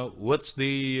What's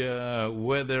the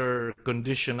weather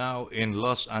condition now in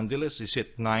Los Angeles? Is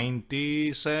it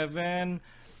 97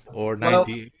 or Well,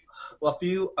 90?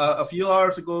 a few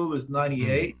hours ago it was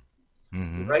 98.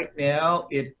 Mm-hmm. Right now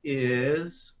it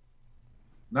is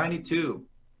 92.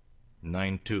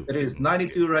 92. It is Okay.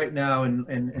 92 right now in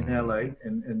Mm-hmm. LA,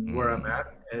 and where I'm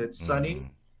at. It's sunny.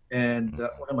 And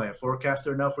what am I, a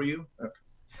forecaster now for you?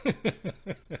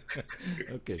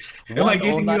 Okay. Am I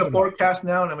giving you a 109. forecast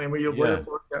now? I mean, were you weather Yeah.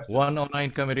 forecaster?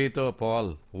 109 kami rito,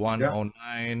 Paul. Yeah.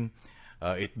 109.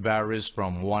 It varies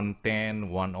from 110,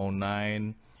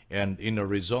 109. And in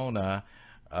Arizona,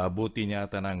 buti niya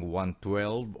ata ng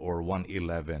 112 or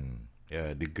 111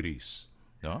 degrees.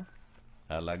 No?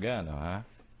 Halaga, no, ha?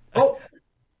 Oh,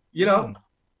 you know,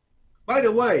 by the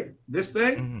way, this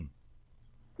thing, Mm-hmm.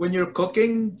 when you're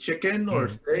cooking chicken or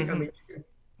steak, I Mm-hmm. mean, you can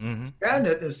Mm-hmm. scan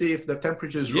it and see if the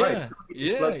temperature is right.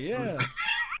 Yeah, yeah, yeah.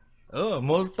 Oh,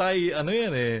 ano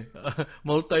yan eh.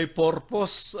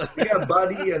 Multi-purpose. We got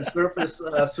body and surface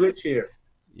switch here.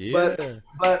 But Yeah.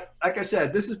 but like I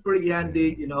said, this is pretty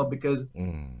handy, because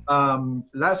Mm.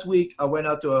 last week I went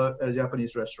out to a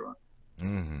Japanese restaurant,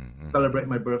 Mm-hmm. celebrate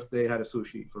my birthday, had a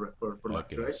sushi for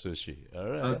lunch, Okay, right? sushi.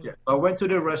 All right. Okay. I went to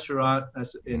the restaurant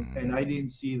and I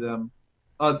didn't see them.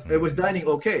 It was dining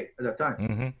okay at that time.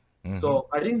 Mm-hmm. Mm-hmm. So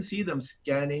I didn't see them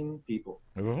scanning people.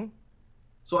 Mhm.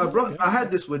 So I had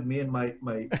this with me in my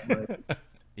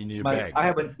In your bag. I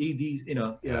have an ED,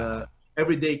 Yeah.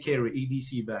 everyday carry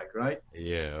EDC bag, right?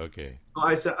 Yeah, okay.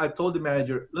 So I told the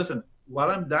manager, listen, while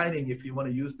I'm dining, if you want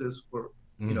to use this for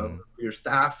Mhm. for your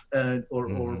staff and or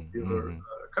Mhm. your Mhm.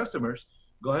 Customers,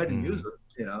 go ahead and Mhm. use it.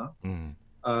 Mhm.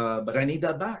 But I need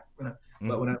that back.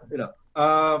 But when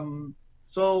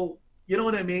so you know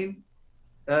what I mean.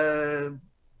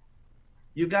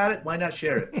 You got it. Why not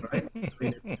share it, right? I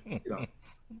mean,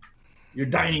 you're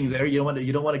dining there. You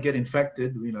don't want to get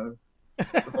infected.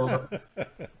 So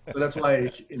that's why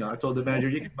I told the manager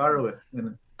you can borrow it.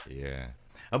 Yeah.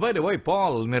 By the way,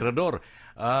 Paul Mirador,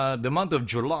 the month of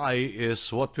July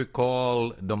is what we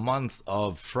call the month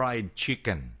of fried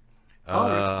chicken. Oh,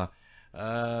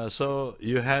 really? So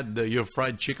you had your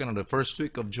fried chicken on the first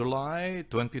week of July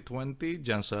 2020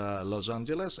 dyan sa Los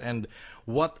Angeles. And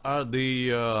what are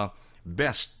the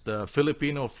best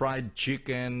Filipino fried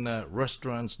chicken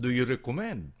restaurants do you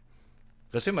recommend?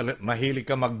 Kasi mahilig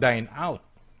ka mag-dine out.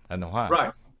 Ano ha?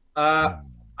 Right.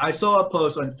 I saw a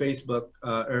post on Facebook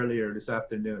earlier this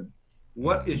afternoon.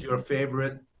 What is your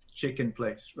favorite chicken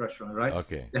place restaurant? Right.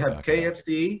 Okay. They have Okay. KFC,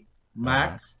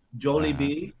 Max,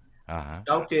 Jollibee, Uh-huh.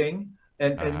 Chowking,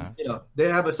 and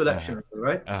they have a selection,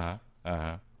 right? Uh-huh.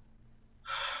 Uh-huh.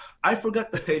 I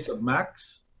forgot the taste of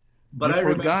Max, but You I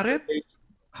remember forgot the it? taste.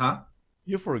 Huh?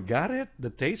 You forgot it? The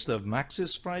taste of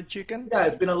Max's fried chicken? Yeah,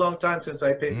 it's been a long time since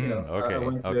I paid. Okay. I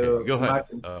went Okay. to Go ahead. Max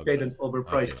and paid an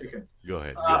overpriced Okay. chicken. Go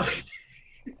ahead. Go Uh, ahead.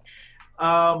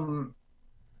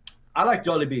 I like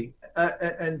Jollibee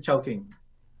and Chowking.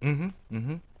 Mm-hmm.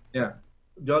 Mm-hmm. Yeah,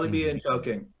 Jollibee and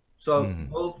Chowking. So Mhm.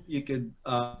 both you could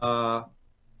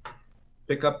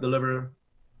pick up, deliver,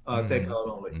 take out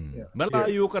only. Yeah. Here.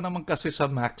 Malayo ka naman kasi sa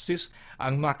Max's.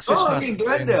 Ang Max's Oh, I nasa mean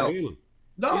Glendale. Glendale.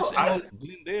 No, It's in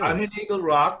Glendale. I'm in Eagle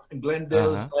Rock, and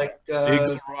Glendale's Uh-huh. like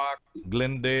Eagle Rock,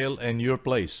 Glendale, and your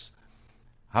place.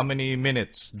 How many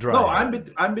minutes drive? no,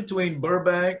 I'm between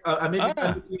Burbank. I'm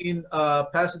between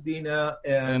Pasadena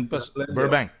and Glendale.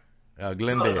 Burbank, No,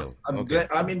 Glendale. Okay.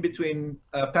 I'm in between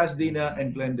Pasadena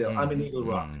and Glendale. I'm in Eagle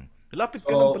Rock. Lapit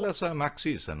ka lang So pala sa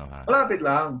Maxis, ano ha? malapit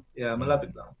lang. Yeah,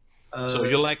 malapit lang. So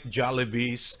you like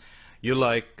Jollibees, you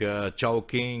like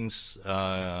Chowkings,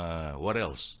 what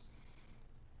else?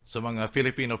 Sa mga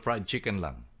Filipino fried chicken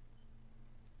lang.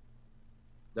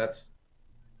 That's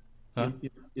Huh?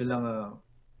 yun lang.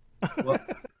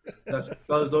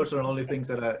 Well, those are the only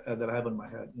things that I have in my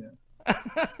head. Yeah.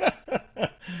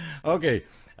 Okay.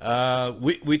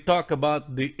 We talk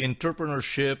about the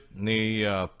entrepreneurship ni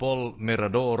Paul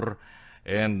Mirador,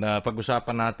 and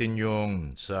pag-usapan natin yung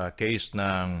sa case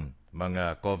ng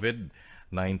mga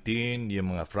COVID-19,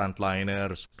 yung mga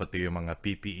frontliners, pati yung mga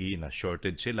PPE na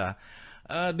shortage sila.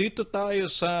 Dito tayo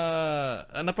sa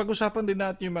napag-usapan din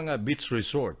natin yung mga beach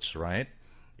resorts, right?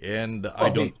 And I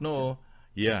don't know,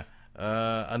 yeah,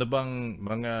 ano bang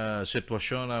mga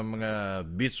sitwasyon ng mga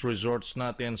beach resorts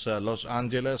natin sa Los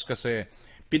Angeles, kasi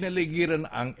pinaligiran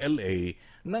ang LA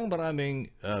ng maraming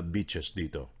beaches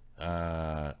dito.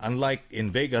 Unlike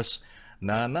in Vegas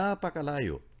na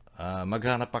napakalayo,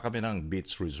 maghanap pa kami ng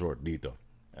beach resort dito.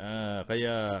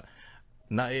 Kaya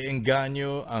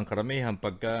naiengganyo ang karamihan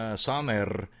pagka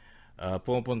summer,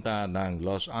 pupunta ng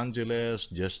Los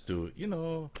Angeles just to,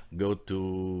 go to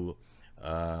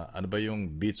ano ba yung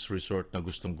beach resort na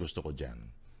gustong-gusto ko dyan?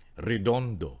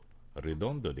 Redondo,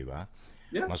 di ba?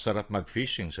 Yeah. Masarap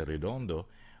mag-fishing sa Redondo.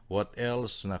 What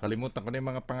else? Nakalimutan ko na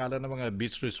yung mga pangalan ng mga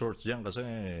beach resorts dyan kasi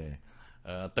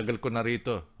tagal ko na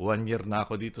rito. 1 year na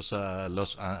ako dito sa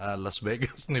Las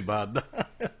Vegas, Nevada.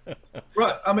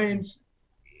 Right. I mean,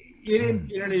 you're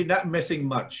really not missing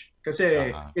much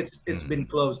kasi it's been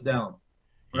closed down,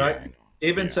 right?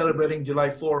 Yeah, Even celebrating July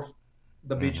 4th,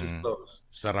 the beach is closed.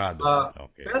 Sarado.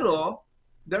 Okay. Pero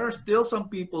there are still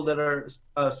some people that are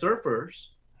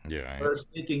surfers Yeah. that are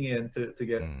sneaking in to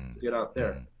get out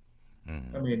there.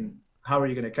 Mm. I mean, how are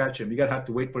you going to catch him? You gotta have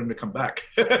to wait for him to come back.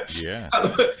 Yeah.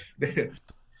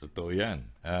 Totoo yan.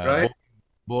 Right?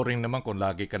 Boring naman kung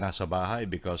lagi ka nasa bahay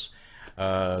because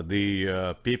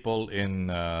the people in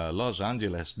Los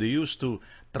Angeles, they used to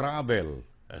travel,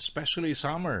 especially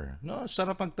summer. No,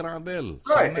 sarap mag-travel.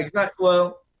 Right, Summer. exactly.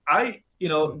 Well,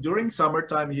 during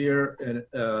summertime here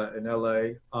in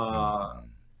LA,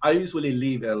 I usually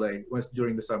leave LA when it's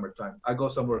during the summertime. I go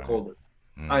somewhere colder.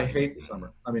 I hate the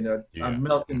summer. I mean, I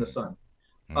melt in the sun.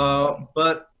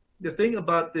 But the thing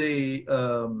about the,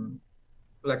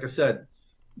 like I said,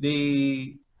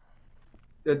 the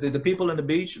people on the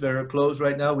beach, they're closed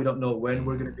right now. We don't know when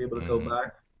we're going to be able to go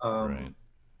back. Right.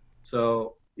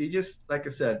 So you just, like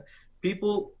I said,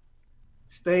 people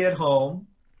stay at home.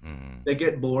 They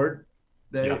get bored.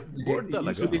 Bored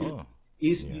talaga.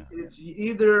 It's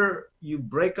either you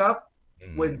break up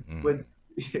with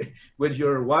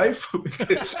your wife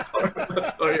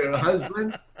or your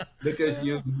husband because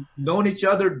you've known each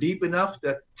other deep enough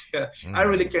that I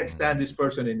really can't stand this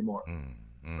person anymore,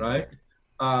 right?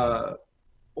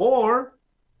 Or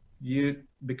you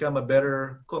become a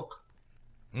better cook,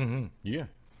 Yeah.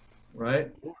 right?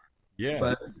 Yeah.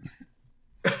 But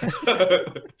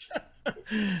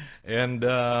And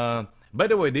by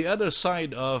the way, the other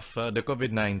side of the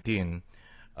COVID-19,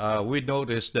 we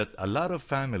noticed that a lot of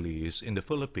families in the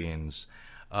Philippines,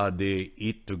 they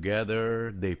eat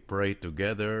together, they pray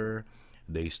together,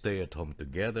 they stay at home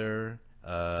together.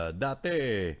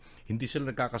 Dati, hindi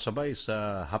sila nakakasabay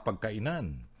sa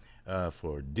hapagkainan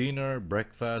for dinner,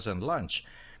 breakfast, and lunch.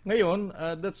 Ngayon,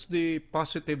 that's the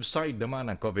positive side naman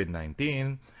ng COVID-19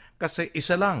 kasi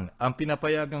isa lang ang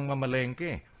pinapayagang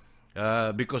mamalengke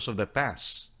because of the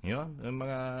pass, yung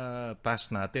mga pass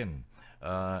natin.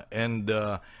 And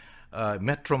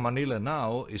Metro Manila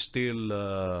now is still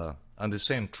on the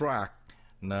same track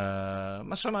na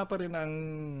masama pa rin ang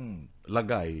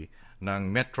lagay ng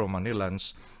Metro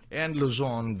Manilans and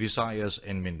Luzon, Visayas,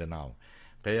 and Mindanao.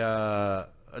 Kaya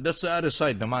that's the other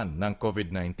side naman ng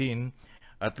COVID-19.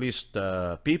 At least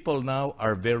people now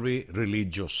are very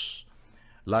religious.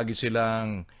 Lagi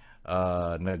silang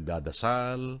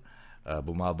nagdadasal,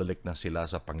 bumabalik na sila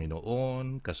sa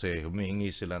Panginoon kasi humihingi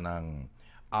sila ng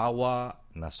awa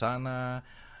na sana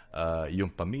yung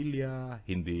pamilya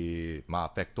hindi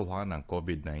maapektuhan ng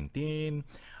COVID-19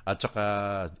 at saka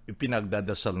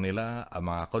pinagdadasal nila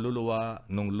ang mga kaluluwa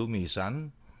nung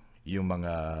lumisan, yung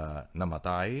mga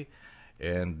namatay.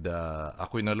 And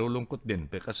ako'y nalulungkot din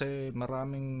kasi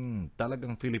maraming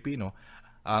talagang Filipino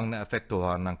ang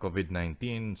naapektuhan ng COVID-19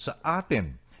 sa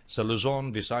atin, sa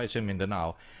Luzon, Visayas, and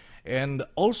Mindanao. And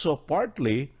also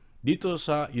partly dito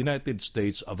sa United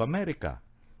States of America.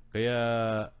 Kaya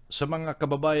sa mga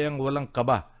kababayang walang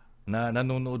kaba na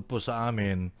nanonood po sa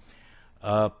amin,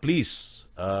 please,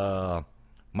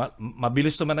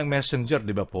 mabilis naman ang messenger,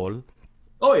 di ba Paul?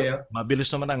 oh yeah, Mabilis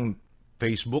naman ang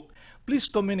Facebook. Please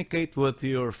communicate with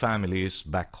your families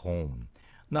back home.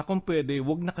 Na kung pwede,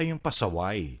 huwag na kayong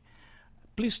pasaway.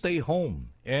 Please stay home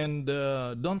and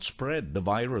don't spread the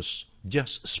virus.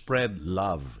 Just spread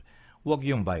love. Huwag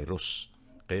yung virus.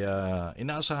 Kaya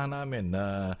inaasahan namin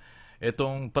na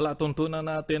itong palatuntunan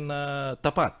natin na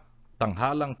tapat,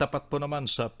 tanghalang tapat po naman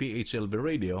sa PHLV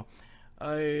Radio,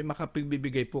 ay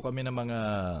makapagbibigay po kami ng mga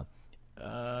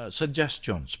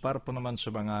suggestions para po naman sa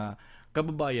mga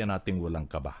kababayan nating walang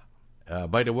kaba.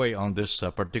 By the way, on this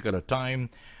particular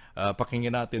time,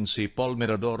 pakinggan natin si Paul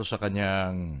Mirador sa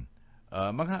kanyang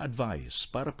mga advice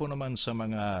para po naman sa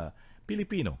mga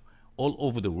Pilipino all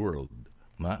over the world.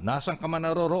 Nasaan ka man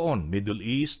naroroon, Middle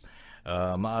East,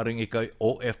 maaring ikay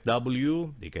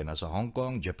OFW, ikay nasa Hong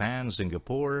Kong, Japan,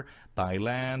 Singapore,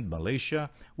 Thailand, Malaysia,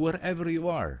 wherever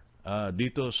you are,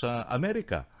 dito sa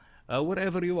Amerika,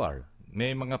 wherever you are,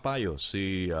 may mga payo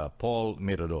si Paul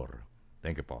Mirador.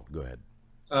 Thank you, Paul. Go ahead.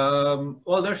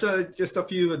 Well, there's just a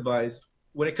few advice.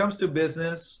 When it comes to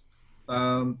business,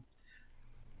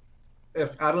 if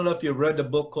I don't know if you read the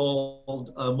book called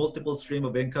Multiple Stream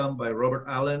of Income by Robert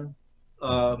Allen.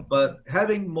 But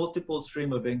having multiple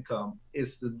stream of income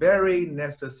is very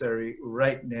necessary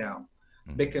right now,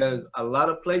 because a lot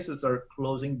of places are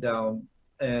closing down,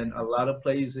 and a lot of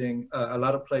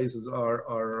places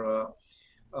are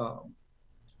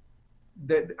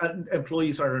that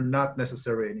employees are not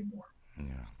necessary anymore.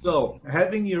 Yeah. So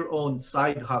having your own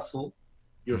side hustle,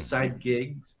 your side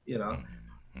gigs,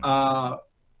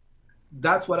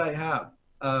 that's what I have.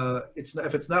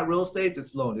 If it's not real estate,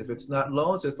 it's loan. If it's not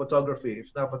loans, it's photography. If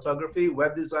it's not photography,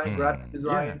 web design, graphic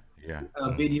design,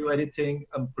 video editing,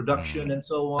 production, and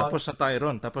so on. Tapos na tayo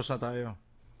ron. Tapos na tayo.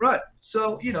 Right.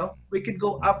 So, we could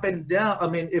go up and down. I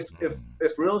mean, if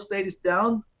real estate is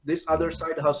down, this other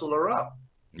side hustle are up.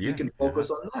 You can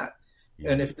focus on that.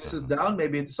 And if this is down,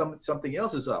 maybe something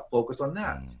else is up. Focus on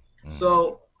that.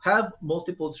 So have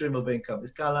multiple stream of income.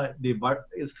 It's kind of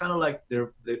like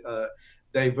they're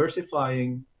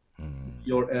diversifying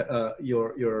your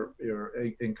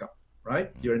income, right?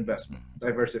 Your investment,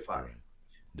 diversifying,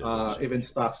 even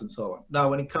stocks and so on. Now,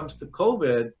 when it comes to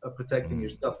COVID, protecting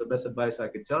yourself, the best advice I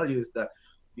can tell you is that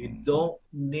you don't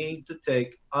need to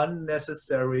take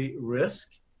unnecessary risk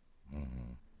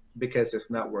because it's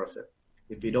not worth it.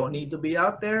 If you don't need to be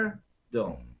out there,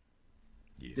 don't.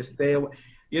 Just stay away.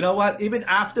 You know what? Even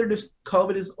after this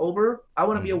COVID is over, I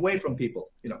want to be away from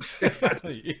people.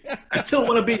 I still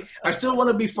want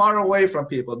to be far away from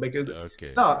people because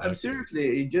I'm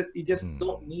seriously. You just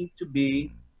don't need to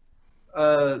be.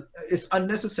 It's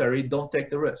unnecessary. Don't take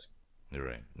the risk. You're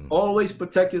right. Always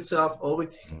protect yourself. Always.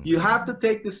 You have to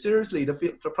take this seriously. The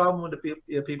problem with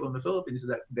the people in the Philippines is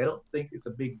that they don't think it's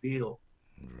a big deal.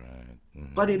 Right.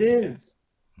 But it is.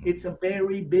 It's a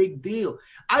very big deal.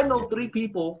 I know 3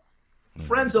 people.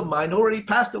 Friends of mine who already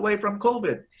passed away from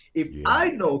COVID. If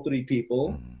I know 3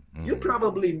 people, you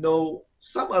probably know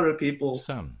some other people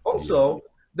also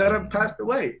that have passed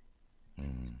away.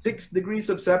 6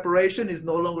 degrees of separation is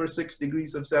no longer 6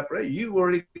 degrees of separation. You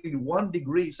already 1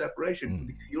 degree separation.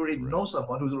 You already know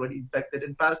someone who's already infected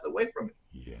and passed away from it.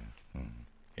 Yeah.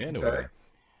 Anyway,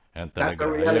 and that's a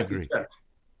reality check.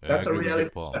 That's a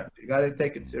reality check. You got to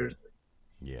take it seriously.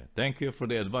 Yeah. Thank you for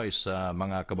the advice sa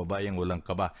mga kababayang walang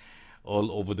kaba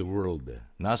all over the world.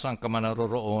 Nasaan ka man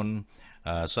naroroon,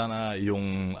 sana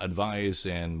yung advice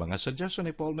and mga suggestion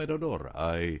ni Paul Mirador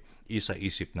ay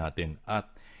isa-isip natin at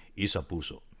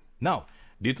isa-puso. Now,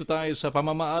 dito tayo sa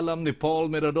pamamaalam ni Paul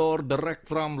Mirador, direct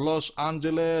from Los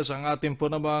Angeles, ang ating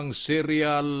po namang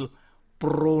serial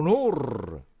preneur.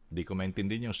 Di ko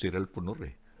maintindihan yung serial preneur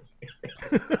eh.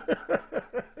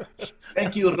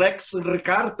 Thank you, Rex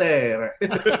Ricarte.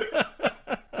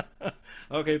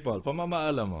 Okay, Paul,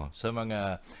 pamamaalam mo sa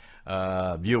mga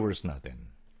viewers natin.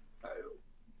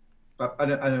 What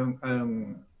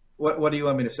do you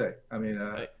want me to say? I mean,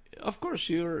 of course,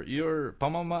 your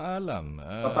pamamaalam.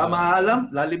 Pamamaalam?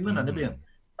 Lalim nun, ano ba yan?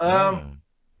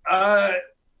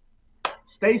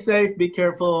 Stay safe, be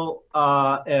careful,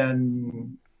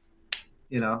 and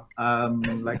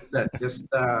like I said, just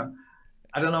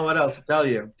I don't know what else to tell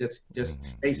you. Just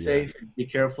stay safe, and be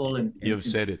careful, and you've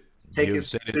said it. Take it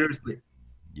seriously.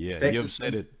 Yeah, you've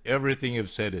said it. Everything you've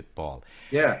said it, Paul.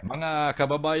 Yeah. Mga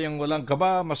kababayang walang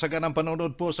kaba, masaganang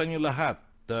panonood po sa inyo lahat.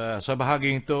 Sa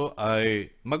bahaging ito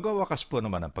ay magwawakas po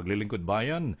naman ang paglilingkod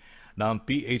bayan ng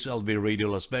PHLV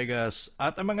Radio Las Vegas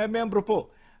at ang mga membro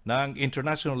po ng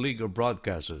International League of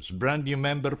Broadcasters. Brand new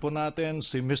member po natin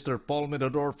si Mr. Paul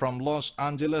Mirador from Los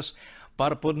Angeles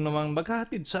para po naman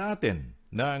maghatid sa atin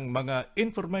ng mga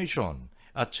information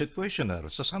at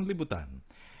situationer sa sanlibutan.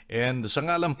 And sa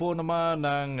ngalan po naman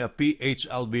ng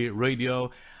PHLB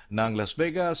Radio ng Las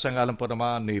Vegas, sa ngalan po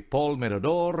naman ni Paul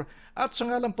Mirador at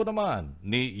sa ngalan po naman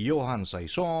ni Johan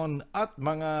Saison at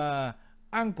mga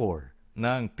anchor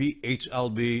ng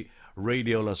PHLB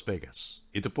Radio Las Vegas.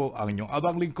 Ito po ang inyong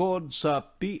abang lingkod sa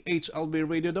PHLB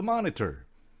Radio The Monitor.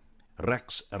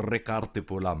 Rex Ricarte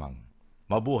po lamang.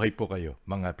 Mabuhay po kayo,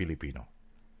 mga Pilipino.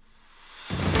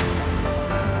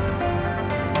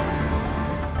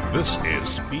 This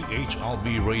is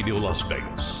PHLV Radio Las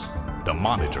Vegas, The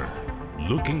Monitor,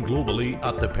 looking globally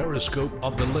at the periscope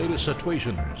of the latest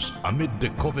situations amid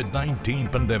the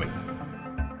COVID-19 pandemic.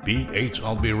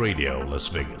 PHLV Radio Las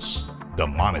Vegas, The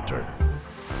Monitor.